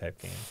karaoke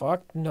type game.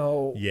 Fuck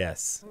no.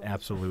 Yes,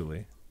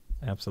 absolutely.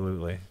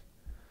 Absolutely.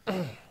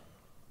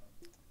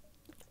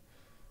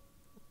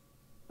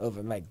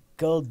 Over my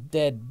cold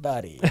dead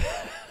body.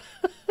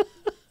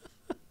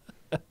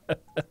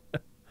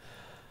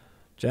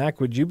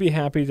 Jack, would you be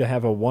happy to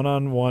have a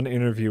one-on-one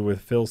interview with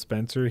Phil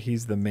Spencer?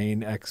 He's the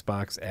main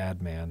Xbox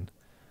ad man.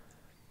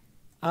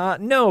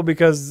 No,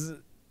 because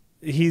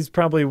he's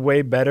probably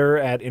way better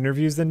at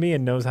interviews than me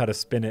and knows how to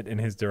spin it in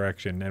his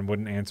direction and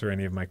wouldn't answer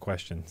any of my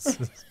questions.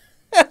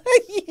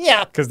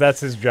 Yeah. Because that's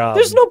his job.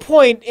 There's no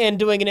point in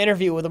doing an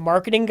interview with a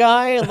marketing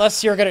guy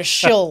unless you're going to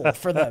shill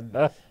for them.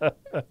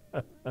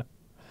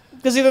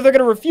 Because either they're going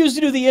to refuse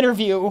to do the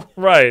interview.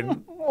 Right.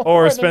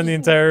 Or spend the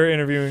entire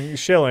interview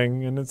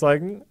shilling. And it's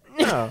like,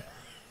 no.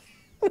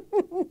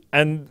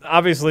 And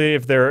obviously,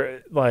 if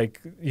they're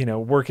like,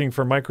 working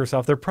for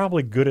Microsoft, they're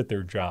probably good at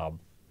their job.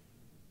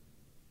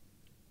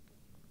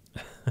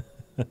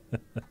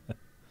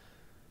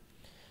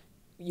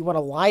 You want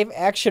a live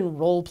action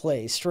role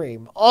play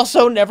stream.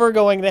 Also never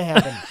going to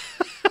happen.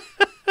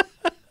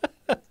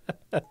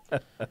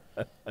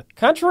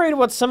 Contrary to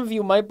what some of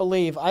you might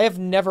believe, I have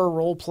never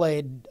role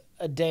played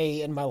a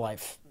day in my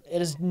life. It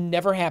has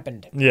never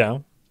happened. Yeah.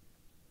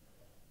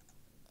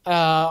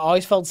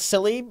 Always felt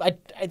silly.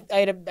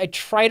 I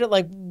tried it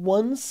like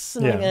once,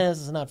 and this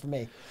is not for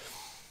me.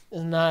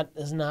 It's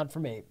not for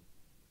me.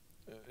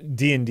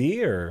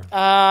 D&D or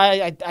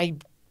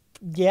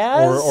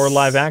yes or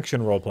live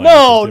action role playing.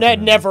 No,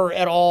 never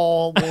at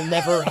all. Will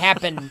never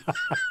happen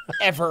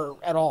ever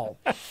at all.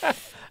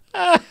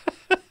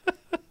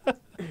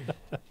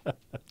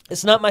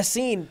 It's not my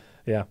scene.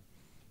 Yeah.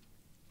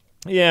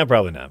 Yeah,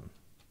 probably not.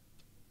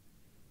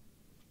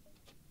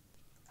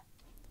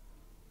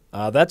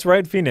 That's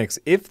right, Phoenix.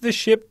 If the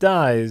ship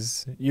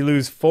dies, you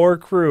lose 4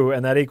 crew,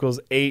 and that equals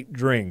 8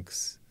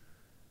 drinks.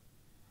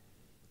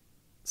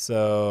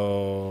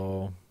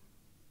 So,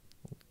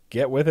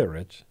 get with it,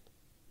 Rich.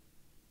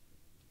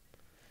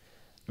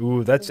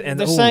 Ooh, they're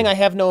saying I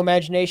have no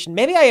imagination.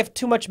 Maybe I have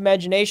too much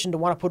imagination to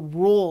want to put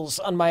rules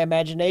on my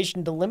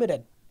imagination to limit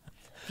it.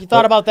 You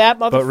thought about that,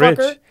 motherfucker? But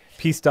Rich,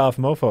 Peaced Off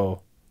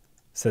Mofo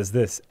says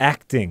this: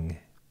 acting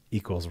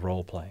equals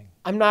role playing.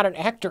 I'm not an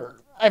actor.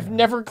 I've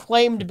never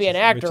claimed to be an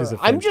actor.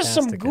 I'm just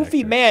some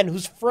goofy man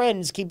whose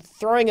friends keep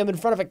throwing him in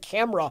front of a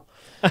camera,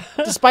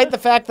 despite the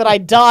fact that I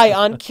die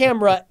on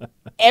camera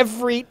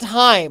every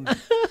time.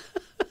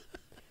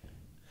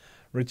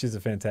 Rich is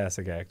a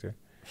fantastic actor.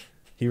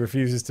 He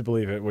refuses to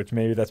believe it, which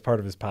maybe that's part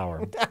of his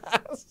power.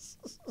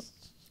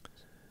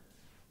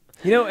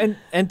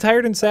 And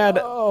Tired and Sad.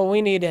 Oh,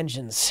 we need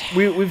engines.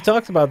 We've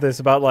talked about this,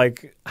 about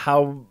like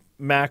how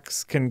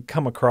Max can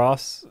come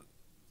across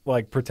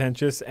like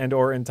pretentious and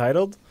or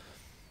entitled.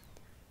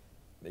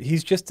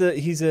 He's just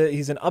he's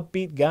an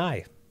upbeat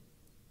guy.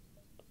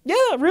 Yeah,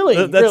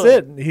 really. That's really.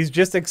 it. He's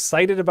just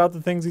excited about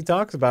the things he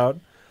talks about.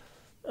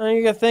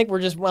 You gotta think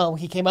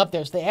he came up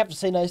there, so they have to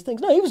say nice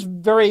things. No, he was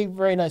very,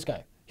 very nice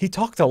guy. He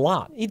talked a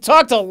lot.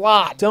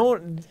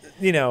 Don't.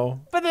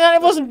 But then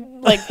it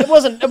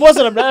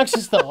wasn't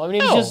obnoxious though. I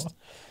mean, he was just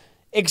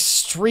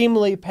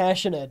extremely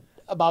passionate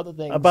about the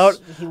things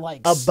he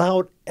likes.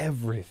 About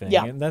everything.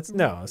 Yeah. And that's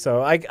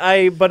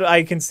so but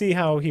I can see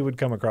how he would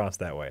come across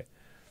that way.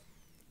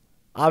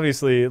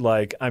 Obviously,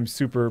 like, I'm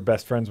super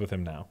best friends with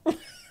him now.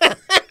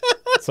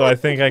 So I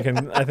think I can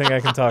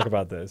talk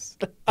about this.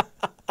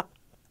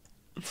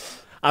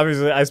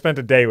 Obviously, I spent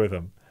a day with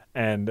him,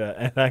 and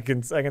I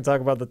can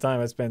talk about the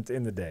time I spent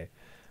in the day.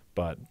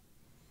 But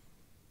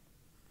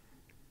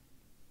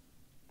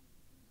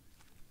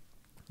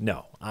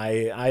no,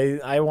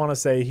 I want to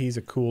say he's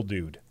a cool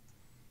dude.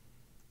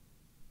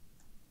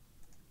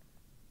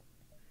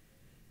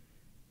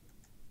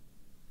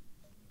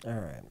 All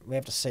right, we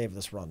have to save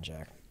this run,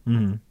 Jack.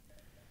 Mm-hmm.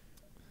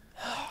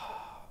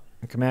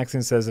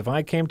 Kamaxian says, if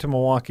I came to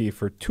Milwaukee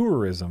for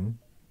tourism,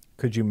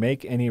 could you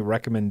make any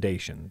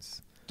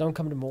recommendations? Don't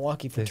come to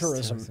Milwaukee for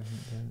tourism.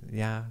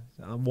 Yeah.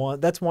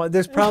 That's one.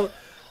 There's probably,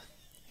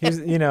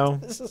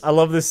 I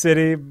love this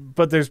city,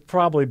 but there's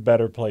probably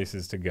better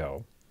places to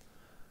go.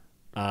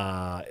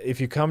 If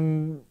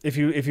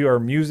you are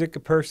a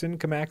music person,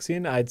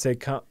 Kamaxian, I'd say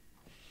come.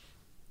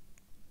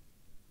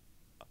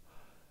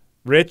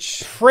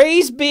 Rich.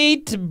 Praise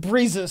be to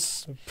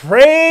Breezes.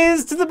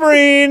 Praise to the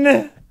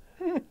Breen.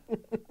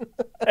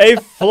 A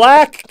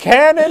flak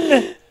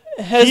cannon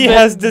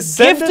has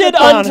descended gifted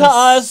upon unto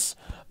us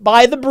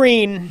by the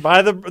Breen.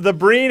 By the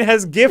Breen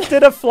has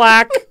gifted a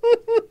flak.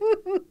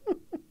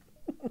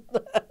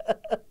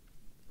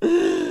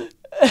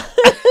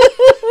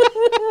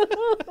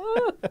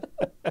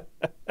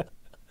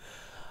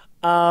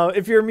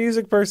 If you're a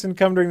music person,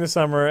 come during the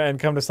summer and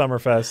come to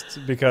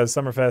Summerfest, because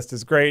Summerfest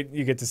is great.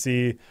 You get to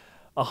see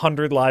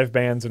 100 live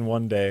bands in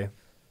one day,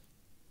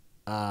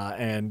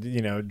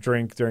 and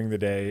drink during the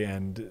day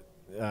and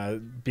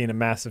be in a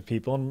mass of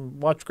people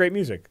and watch great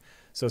music.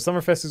 So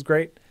Summerfest is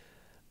great.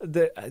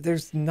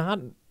 There's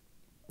not,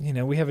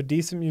 we have a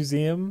decent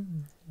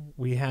museum.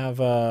 We have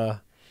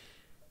some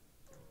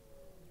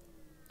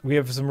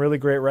really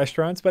great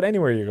restaurants, but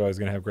anywhere you go is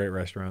going to have great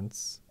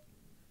restaurants.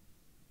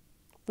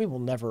 We will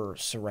never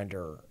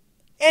surrender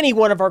any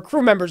one of our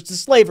crew members to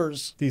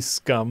slavers. These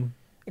scum.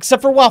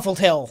 Except for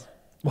Waffletail.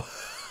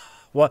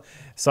 What?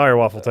 Sorry,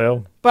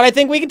 Waffletail. But I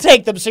think we can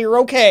take them, so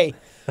you're okay.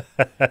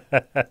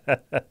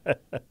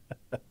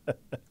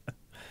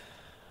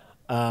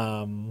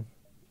 I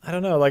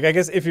don't know. Like, I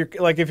guess if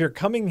you're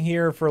coming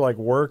here for like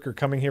work or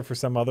coming here for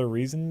some other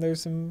reason,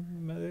 there's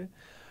some,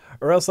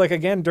 or else like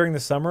again during the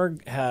summer,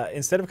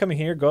 instead of coming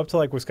here, go up to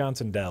like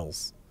Wisconsin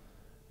Dells,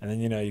 and then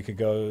you could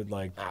go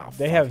like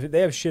they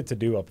have shit to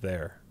do up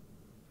there.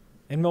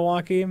 In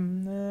Milwaukee,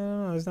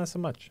 no, there's not so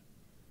much.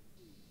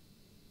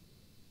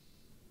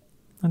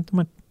 Not too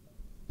much.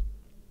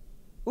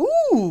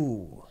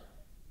 Ooh.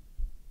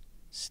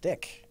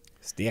 Stick.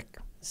 Stick.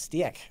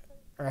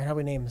 All right, how do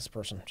we name this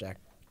person, Jack?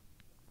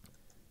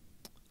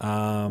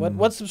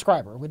 What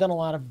subscriber? We've done a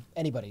lot of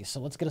anybody, so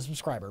let's get a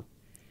subscriber.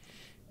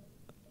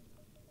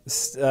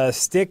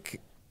 Stick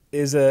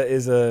is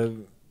a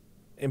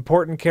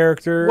important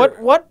character.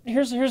 What?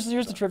 Here's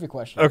the trivia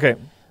question. Okay.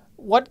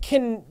 What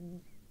can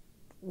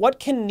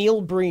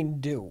Neil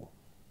Breen do?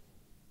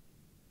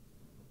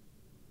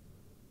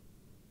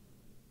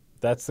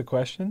 That's the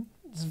question?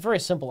 It's a very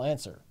simple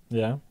answer.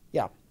 Yeah.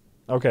 Yeah.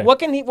 Okay.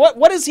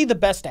 What is he the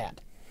best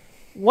at?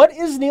 What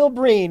is Neil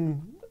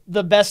Breen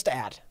the best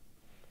at?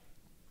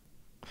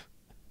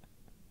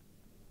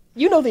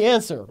 You know the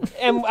answer.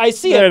 And I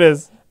see There it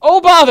is.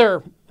 Oh,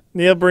 bother.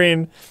 Neil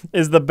Breen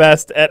is the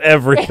best at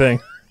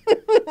everything.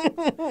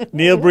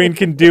 Neil Breen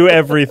can do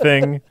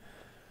everything.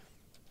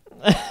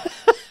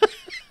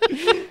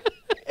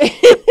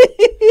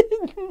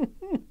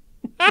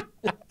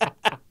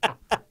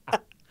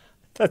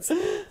 That's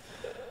the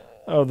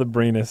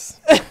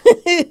Breenus.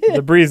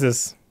 The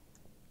breezes.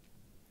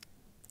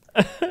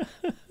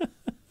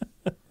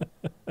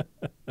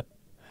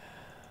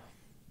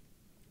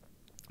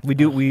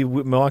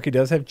 Milwaukee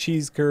does have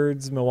cheese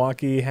curds.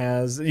 Milwaukee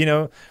has,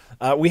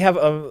 we have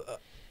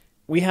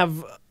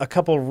a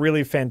couple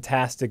really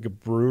fantastic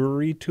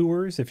brewery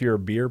tours. If you're a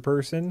beer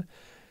person,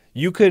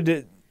 you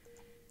could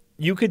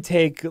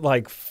take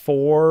like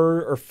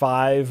 4 or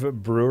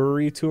 5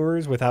 brewery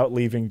tours without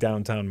leaving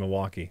downtown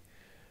Milwaukee.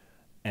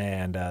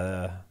 And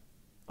a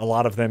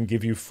lot of them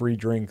give you free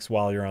drinks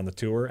while you're on the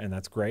tour, and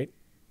that's great.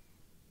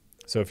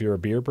 So if you're a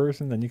beer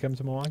person, then you come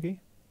to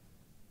Milwaukee.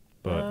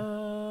 But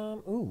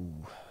ooh.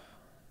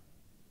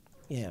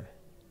 Yeah.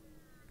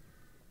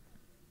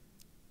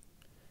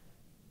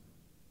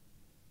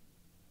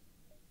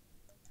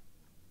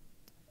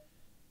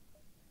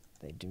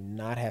 They do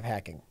not have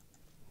hacking.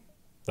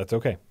 That's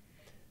okay.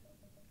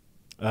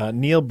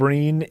 Neil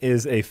Breen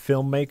is a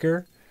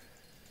filmmaker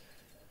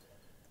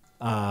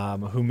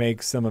who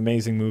makes some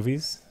amazing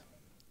movies.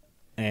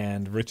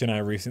 And Rich and I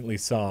recently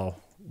saw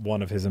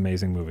one of his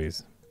amazing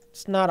movies.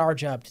 It's not our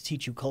job to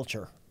teach you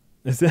culture.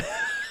 Is it?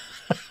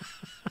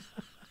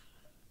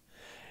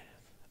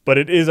 But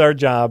it is our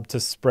job to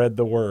spread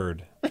the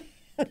word.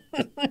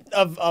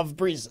 of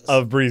breezes.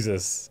 Of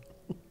breezes.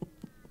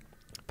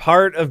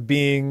 Part of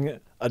being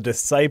a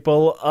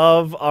disciple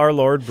of our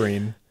Lord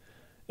Breen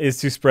is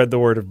to spread the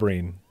word of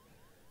Breen.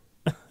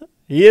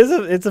 He's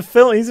a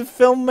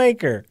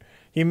filmmaker.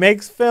 He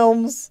makes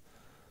films,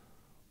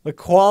 the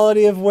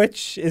quality of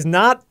which is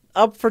not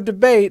up for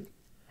debate.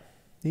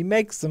 He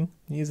makes them.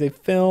 He's a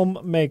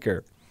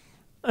filmmaker.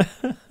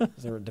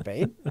 Is there a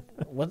debate?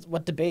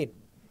 What debate?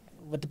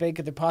 What debate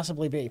could there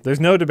possibly be? There's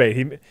no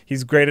debate.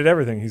 He's great at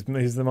everything.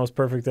 He's the most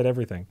perfect at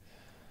everything.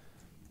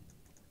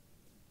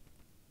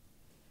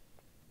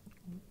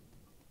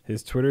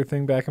 His Twitter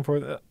thing back and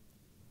forth.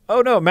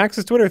 Oh no,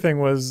 Max's Twitter thing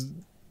was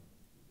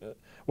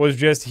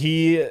just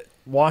he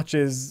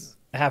watches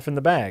Half in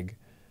the Bag,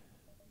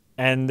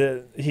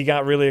 and he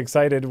got really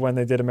excited when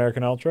they did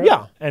American Ultra.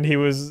 Yeah, and he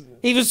was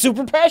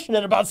super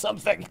passionate about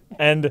something.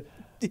 And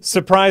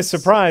surprise,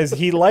 surprise,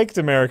 he liked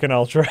American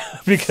Ultra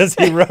because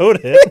he wrote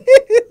it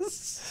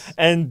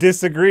and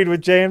disagreed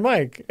with Jay and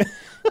Mike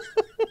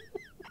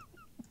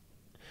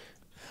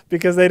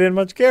because they didn't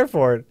much care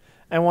for it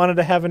and wanted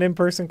to have an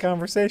in-person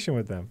conversation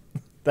with them.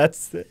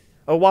 That's it.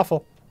 Oh,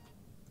 Waffle.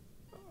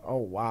 Oh,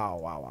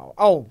 wow.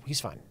 Oh,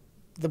 he's fine.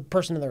 The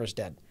person in there is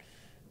dead.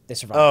 They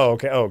survived. Oh,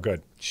 okay. Oh,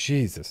 good.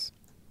 Jesus.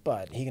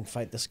 But he can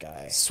fight this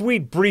guy.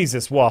 Sweet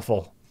breezes,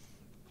 Waffle.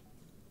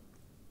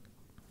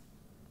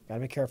 Gotta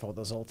be careful with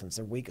those Ultons.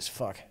 They're weak as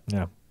fuck.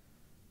 Yeah.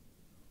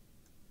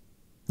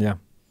 Yeah.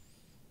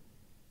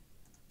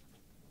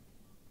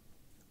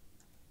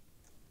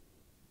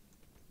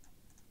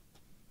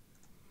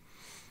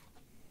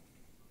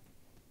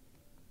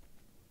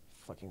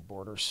 Fucking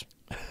borders.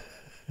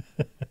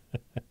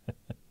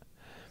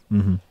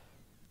 Mm-hmm.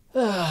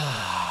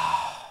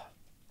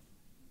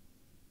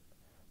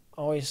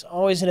 Always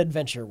an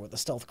adventure with a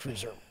stealth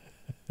cruiser.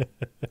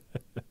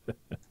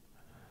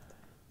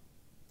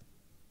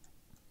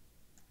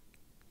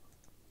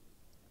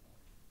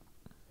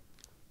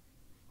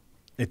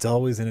 It's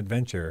always an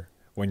adventure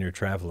when you're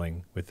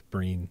traveling with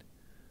Breen.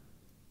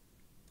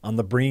 On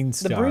the Breen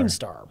Star. The Breen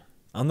Star.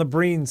 On the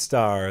Breen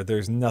Star,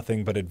 there's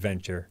nothing but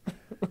adventure.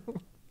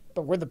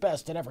 But we're the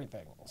best at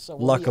everything. So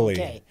we'll Luckily,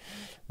 be okay.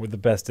 we're the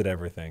best at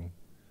everything.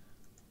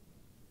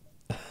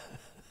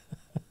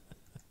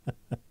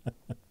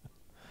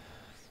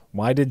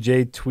 Why did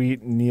Jay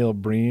tweet Neil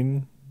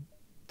Breen?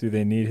 Do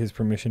they need his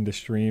permission to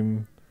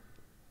stream?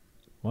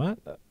 What?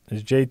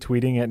 Is Jay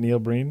tweeting at Neil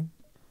Breen?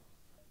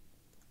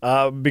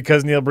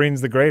 Because Neil Breen's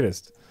the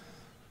greatest.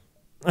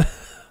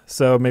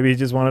 So maybe he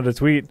just wanted to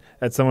tweet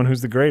at someone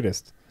who's the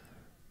greatest.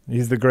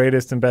 He's the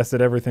greatest and best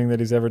at everything that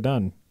he's ever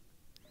done.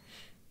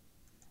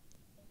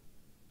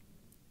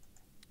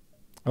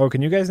 Oh,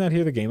 can you guys not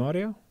hear the game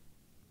audio?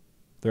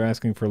 They're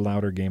asking for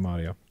louder game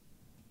audio.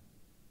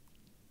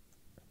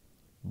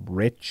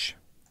 Rich.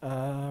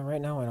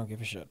 Right now I don't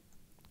give a shit.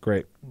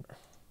 Great.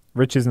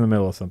 Rich is in the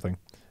middle of something.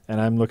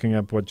 And I'm looking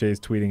up what Jay's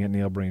tweeting at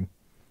Neil Breen.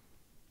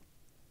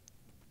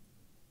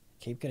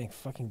 Keep getting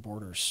fucking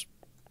borders.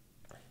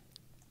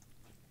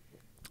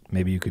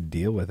 Maybe you could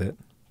deal with it.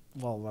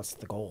 Well, that's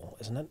the goal,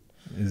 isn't it?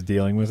 Is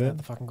dealing with Isn't it? that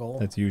the fucking goal?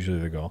 That's usually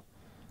the goal.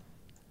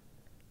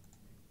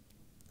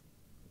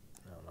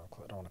 No,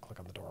 I don't want to click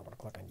on the door. I want to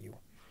click on you.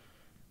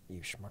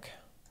 You schmuck.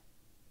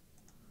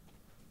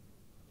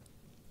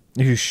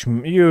 You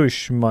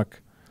schmuck.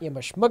 You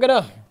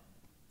mashmugana.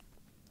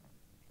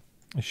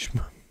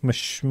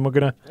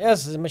 Schmuggana.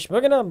 Yes,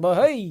 mashmugana, but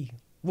hey.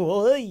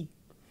 Boy.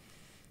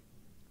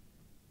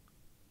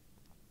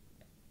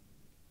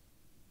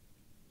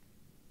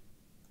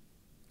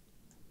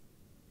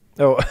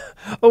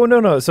 Oh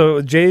no.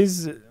 So Jay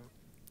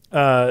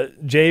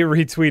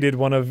retweeted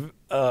one of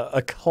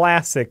a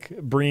classic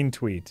Breen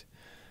tweet,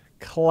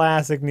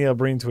 classic Neil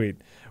Breen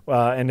tweet,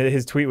 and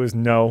his tweet was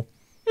no,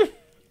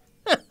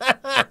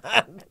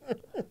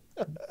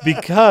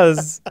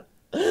 because,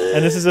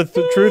 and this is a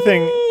true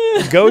thing.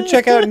 Go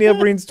check out Neil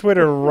Breen's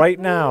Twitter right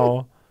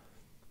now.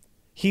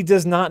 He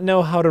does not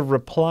know how to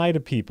reply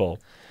to people.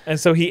 And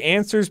so he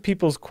answers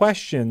people's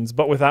questions,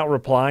 but without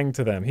replying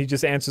to them. He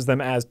just answers them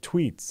as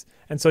tweets.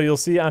 And so you'll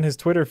see on his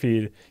Twitter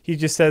feed, he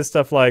just says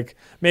stuff like,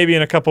 maybe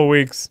in a couple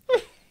weeks.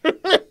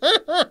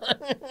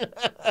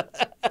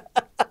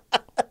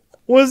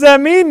 What does that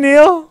mean,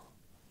 Neil?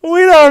 We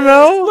don't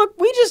know. Look,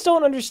 we just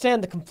don't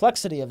understand the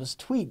complexity of his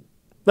tweet.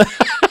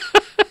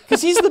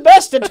 Because he's the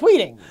best at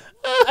tweeting.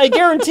 I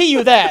guarantee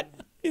you that.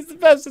 He's the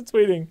best at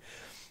tweeting.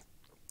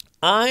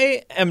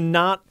 I am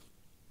not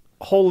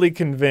wholly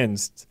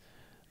convinced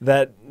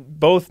that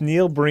both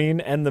Neil Breen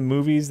and the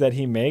movies that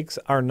he makes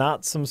are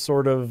not some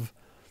sort of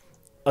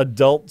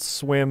Adult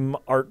Swim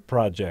art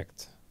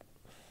project.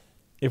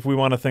 If we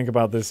want to think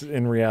about this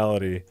in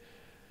reality,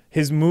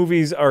 his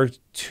movies are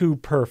too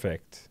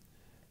perfect.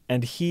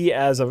 And he,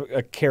 as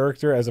a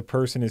character, as a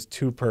person, is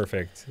too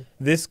perfect.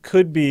 This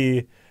could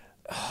be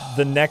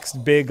the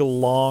next big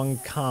long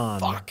con.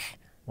 Fuck.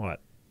 What?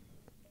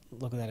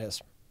 Look what that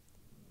is.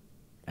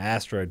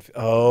 Asteroid.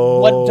 Oh.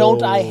 What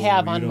don't I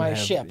have on my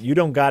ship? You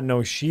don't got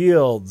no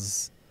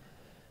shields.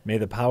 May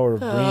the power of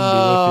Breen be with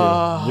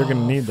you. You're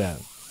going to need that.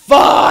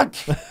 Fuck!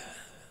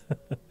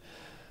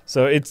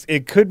 So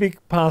it could be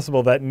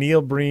possible that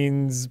Neil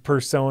Breen's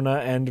persona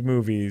and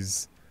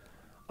movies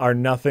are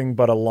nothing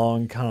but a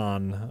long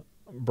con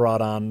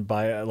brought on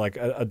by like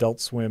Adult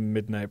Swim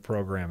midnight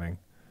programming.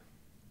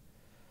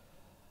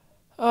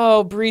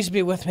 Oh, breeze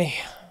be with me.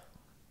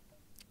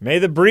 May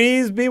the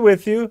breeze be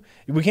with you.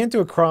 We can't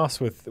do a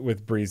cross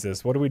with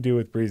breezes. What do we do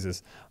with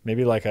breezes?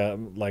 Maybe like a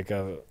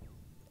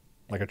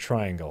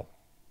triangle.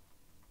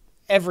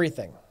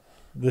 Everything.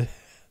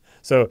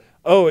 So,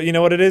 oh, you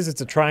know what it is?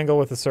 It's a triangle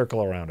with a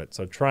circle around it.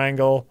 So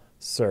triangle,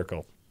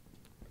 circle.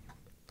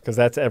 Because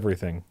that's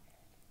everything.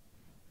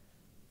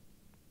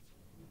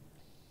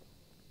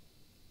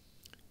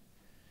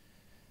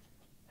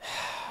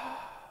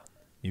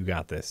 You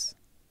got this.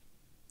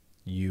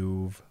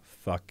 You've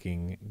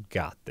fucking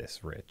got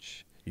this,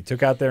 Rich. You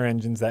took out their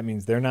engines. That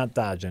means they're not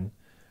dodging,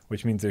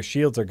 which means their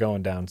shields are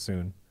going down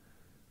soon.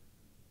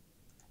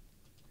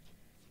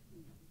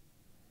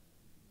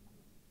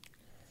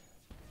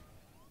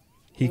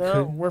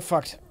 We're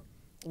fucked.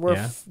 We're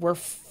Yeah?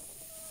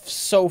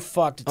 so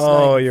fucked. It's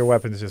Your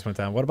weapons just went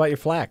down. What about your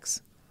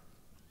flax?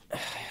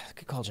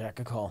 Good call, Jack.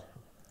 Good call.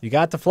 You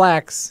got the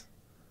flax.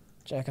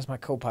 Jack is my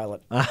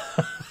co-pilot.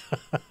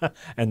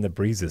 And the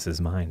breezes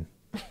is mine.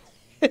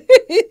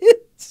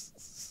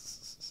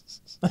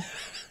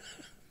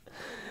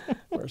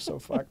 We're so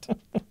fucked.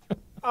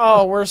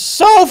 Oh, we're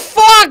so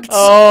fucked!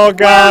 Oh,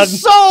 God. We're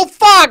so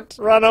fucked!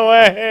 Run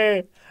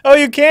away. Oh,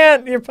 you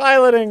can't. You're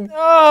piloting.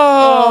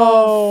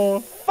 Oh,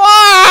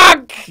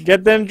 fuck!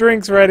 Get them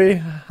drinks ready.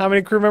 How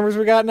many crew members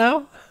we got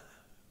now?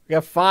 We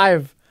got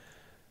 5.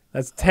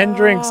 That's 10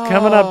 drinks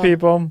coming up,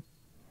 people.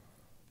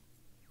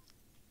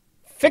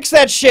 Fix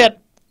that shit!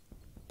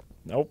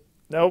 Nope.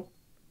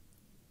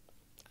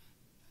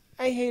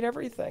 I hate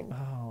everything.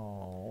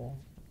 Oh.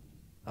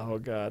 Oh,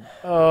 God.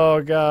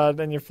 Oh, God.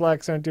 And your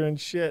flags aren't doing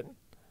shit.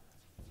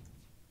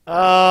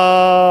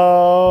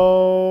 Oh.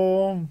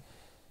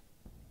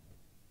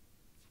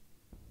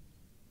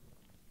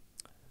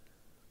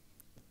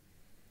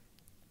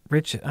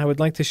 Rich, I would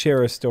like to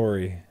share a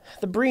story.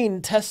 The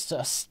Breen tests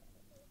us.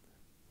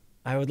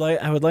 I would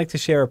like to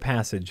share a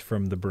passage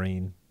from the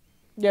Breen,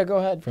 Yeah, go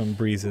ahead. from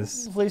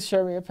Breezes, Please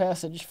share me a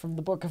passage from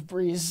the Book of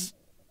Breeze.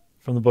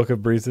 from the Book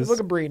of Breezes. The Book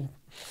of Breen.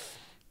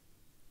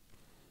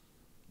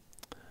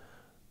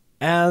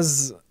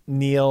 As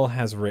Neil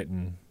has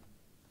written,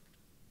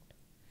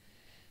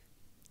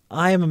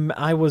 I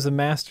was a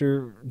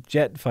master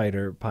jet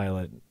fighter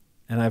pilot,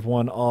 and I've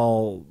won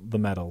all the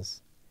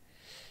medals.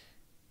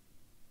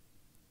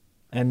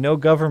 And no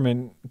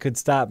government could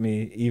stop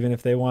me, even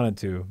if they wanted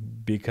to,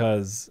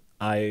 because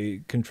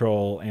I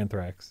control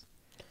anthrax.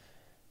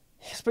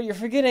 Yes, but you're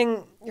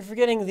forgetting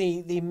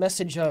the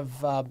message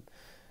of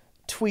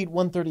tweet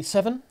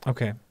 137.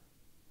 Okay.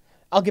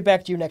 I'll get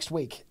back to you next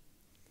week.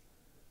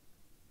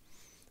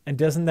 And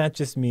doesn't that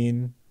just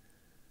mean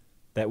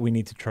that we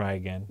need to try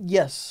again?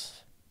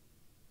 Yes.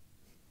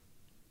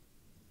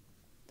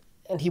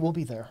 And he will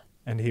be there.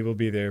 And he will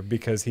be there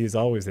because he's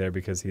always there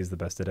because he's the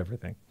best at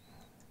everything.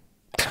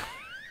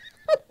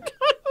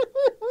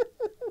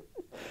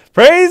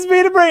 Praise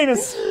be to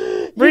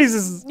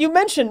Breezes.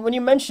 When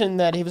you mentioned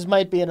that he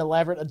might be an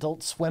elaborate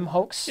Adult Swim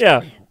hoax.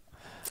 Yeah.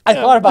 I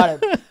thought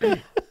about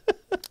it.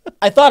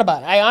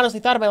 I honestly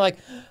thought about it like,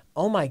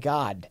 oh my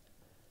God,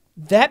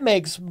 that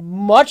makes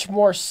much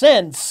more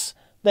sense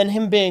than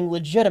him being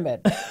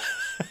legitimate.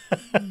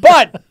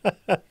 But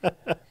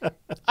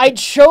I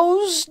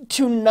chose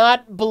to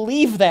not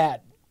believe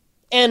that.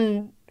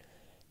 And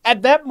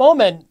at that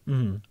moment,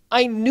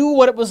 I knew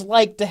what it was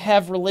like to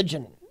have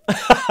religion.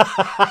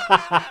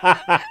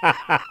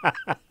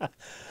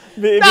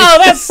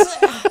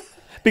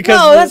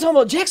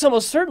 Jack's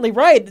almost certainly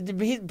right.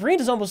 Breen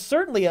is almost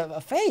certainly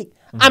a fake.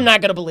 I'm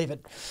not gonna believe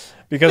it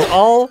because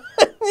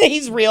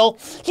he's real.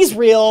 He's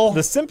real.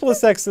 The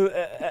simplest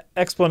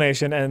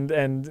explanation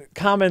and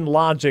common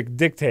logic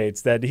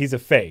dictates that he's a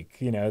fake.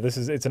 You know,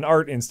 it's an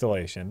art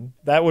installation.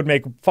 That would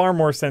make far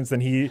more sense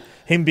than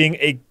him being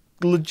a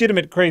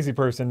legitimate crazy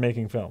person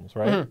making films,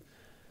 right? Mm-hmm.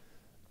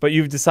 But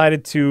you've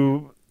decided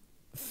to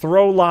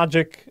throw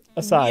logic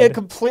aside. Yeah,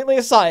 completely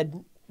aside.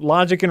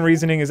 Logic and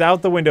reasoning is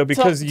out the window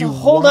because you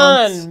hold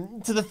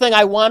on to the thing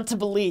I want to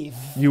believe.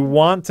 You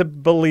want to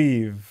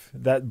believe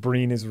that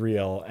Breen is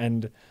real,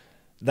 and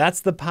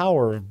that's the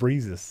power of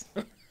Breezes.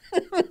 All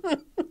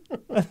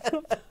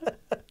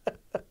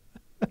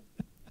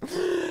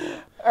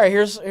right,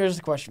 here's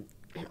the question.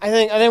 I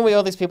think we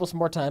owe these people some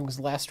more time because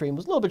the last stream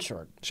was a little bit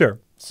short. Sure.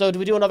 So do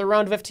we do another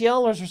round of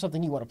FTL, or is there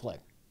something you want to play?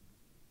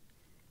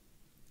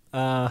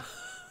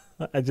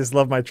 I just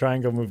love my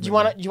triangle movement. Do you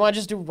want to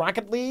just do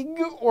Rocket League,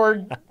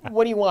 or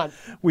what do you want?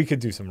 We could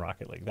do some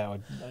Rocket League. That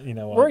would, you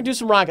know what? We're going to do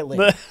some Rocket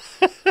League.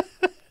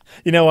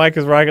 You know why?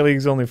 Because Rocket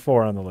League's only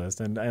 4 on the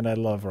list, and I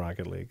love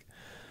Rocket League.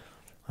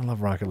 I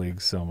love Rocket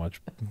League so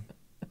much.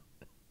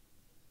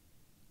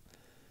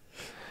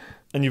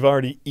 And you've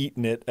already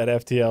eaten it at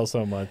FTL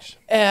so much.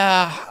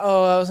 Yeah.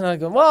 Oh, that was not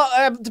good.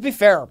 Well, to be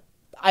fair,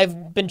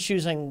 I've been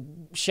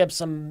choosing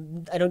ships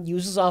I don't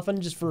use as often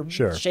just for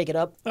shake it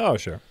up. Oh,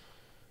 sure.